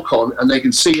you walk on and they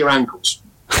can see your ankles.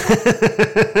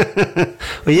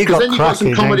 Well, you got Then you've got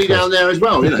some cracking comedy ankles. down there as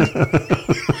well,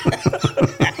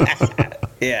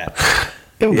 Yeah.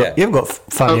 You haven't got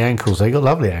funny ankles, though. You got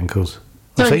lovely ankles.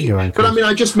 I've Thank seen you. your ankles. But I mean,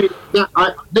 I just mean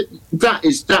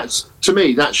that's to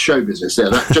me, that's show business. There,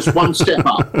 that's just one step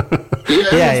up.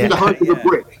 The height of a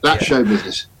brick. That's show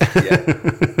business.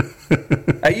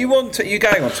 Are you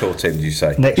going on tour, Tim? Did you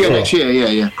say? Next Yeah, year. next year.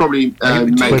 Yeah. Probably. Do you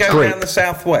May. go Great. down the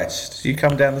southwest? Do you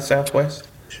come down the southwest?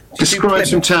 Describe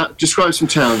some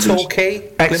towns.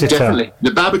 Torquay? Exeter. Definitely.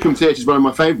 The Barbican Theatre is one of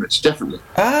my favourites. Definitely.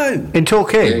 Oh, In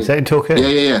Torquay? Yeah. Is that in Torquay?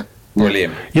 Yeah.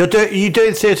 brilliant. Are you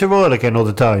doing Theatre Royal again or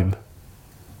the Dome?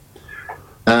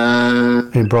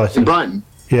 In Brighton. In Brighton.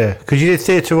 Yeah, because you did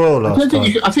Theatre Royal last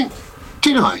time. I think.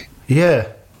 Did I? Yeah.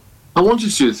 I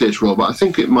wanted to do the Theatre Royal, but I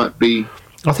think it might be.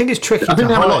 I think it's tricky I think to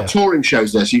they have a lot hire. of touring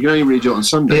shows there, so you can only really do it on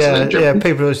Sundays. Yeah,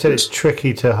 people have said it's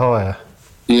tricky to hire.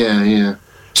 Yeah.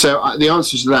 So the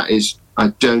answer to that is I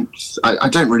don't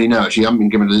really know. Actually, I haven't been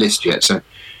given a list yet. So,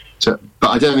 but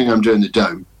I don't think I'm doing the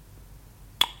Dome,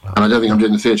 and I don't think I'm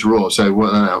doing the Theatre Royal. So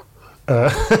work that out.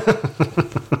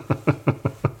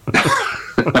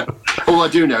 All I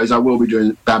do know is I will be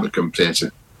doing Babacombe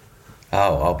Theatre.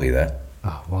 Oh, I'll be there.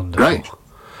 Oh, wonderful. Great.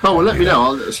 Oh, well, let me know.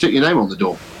 I'll stick your name on the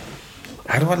door.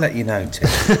 How do I let you know, Tim?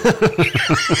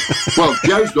 Well,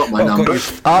 Joe's got my number.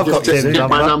 I've got Just Tim's get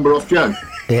my number off Joe.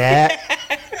 Yeah.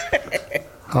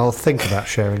 I'll think about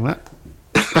sharing that.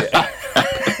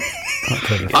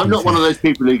 I'm not one of those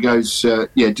people who goes,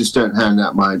 just don't hand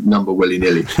out my number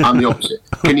willy-nilly. I'm the opposite.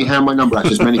 Can you hand my number out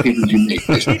to as many people as you need,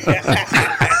 please?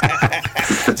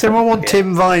 Does anyone want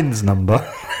Tim Vine's number?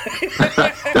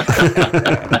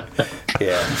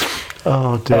 Yeah.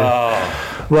 Oh, dear.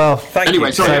 Well,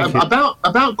 Anyway, sorry, about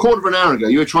a quarter of an hour ago,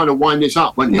 you were trying to wind this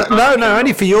up, weren't you? No,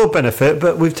 only for your benefit,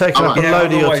 but we've taken up a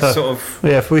load of your time.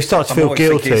 Yeah, if we start to feel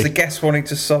guilty. Is the guest wanting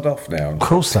to sod off now? Of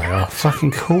course they are.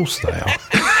 Fucking course they are.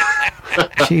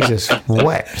 Jesus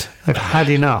wept. They've had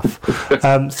enough.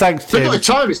 Thanks, Tim. Look at the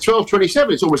time, it's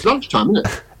 12:27. It's almost lunchtime, isn't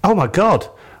it? Oh, my God.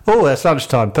 Oh, that's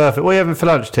lunchtime. Perfect. What are you having for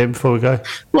lunch, Tim, before we go?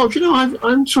 Well, do you know,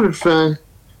 I'm sort of...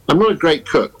 I'm not a great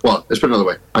cook. Well, let's put it another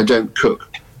way. I don't cook.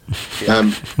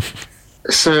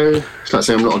 So it's like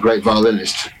saying I'm not a great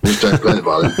violinist. I just don't play the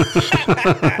violin.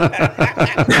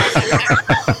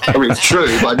 I mean, it's true,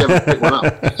 but I never pick one up.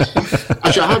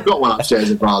 Actually, I have got one upstairs,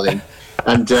 a violin.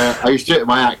 And I used to do it in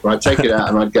my act where I'd take it out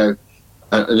and I'd go...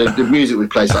 the music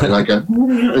would play something, I'd go...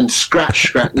 And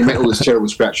scratch. You make all this terrible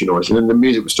scratchy noise. And then the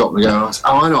music would stop and I go,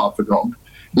 I know I've forgotten.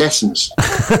 Lessons.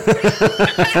 But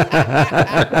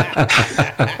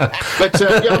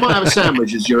I might have a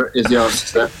sandwich is the answer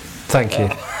to that. Thank you.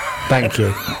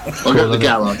 I'll go to the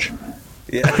garage.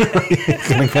 Yeah.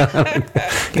 You're going to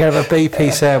have a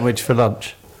BP sandwich for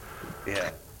lunch.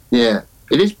 Yeah.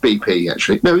 It is BP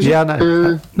actually. No, is it? I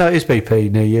know. No, it is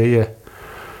BP near you, yeah.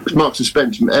 It's Marks and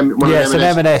Spencer. It's an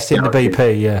M&S in the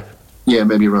BP, yeah. Yeah,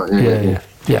 maybe you're right.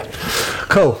 Yeah.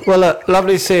 Cool. Well, look,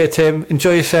 lovely to see you, Tim.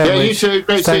 Enjoy your sandwich. Yeah, you too.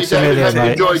 Great to see you, David. Hope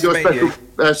you enjoyed your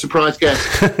special surprise guest.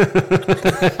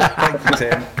 Thank you,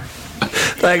 Tim.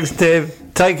 Thanks, Tim.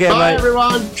 Take care, Bye, mate.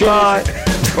 everyone. Bye.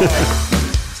 Bye.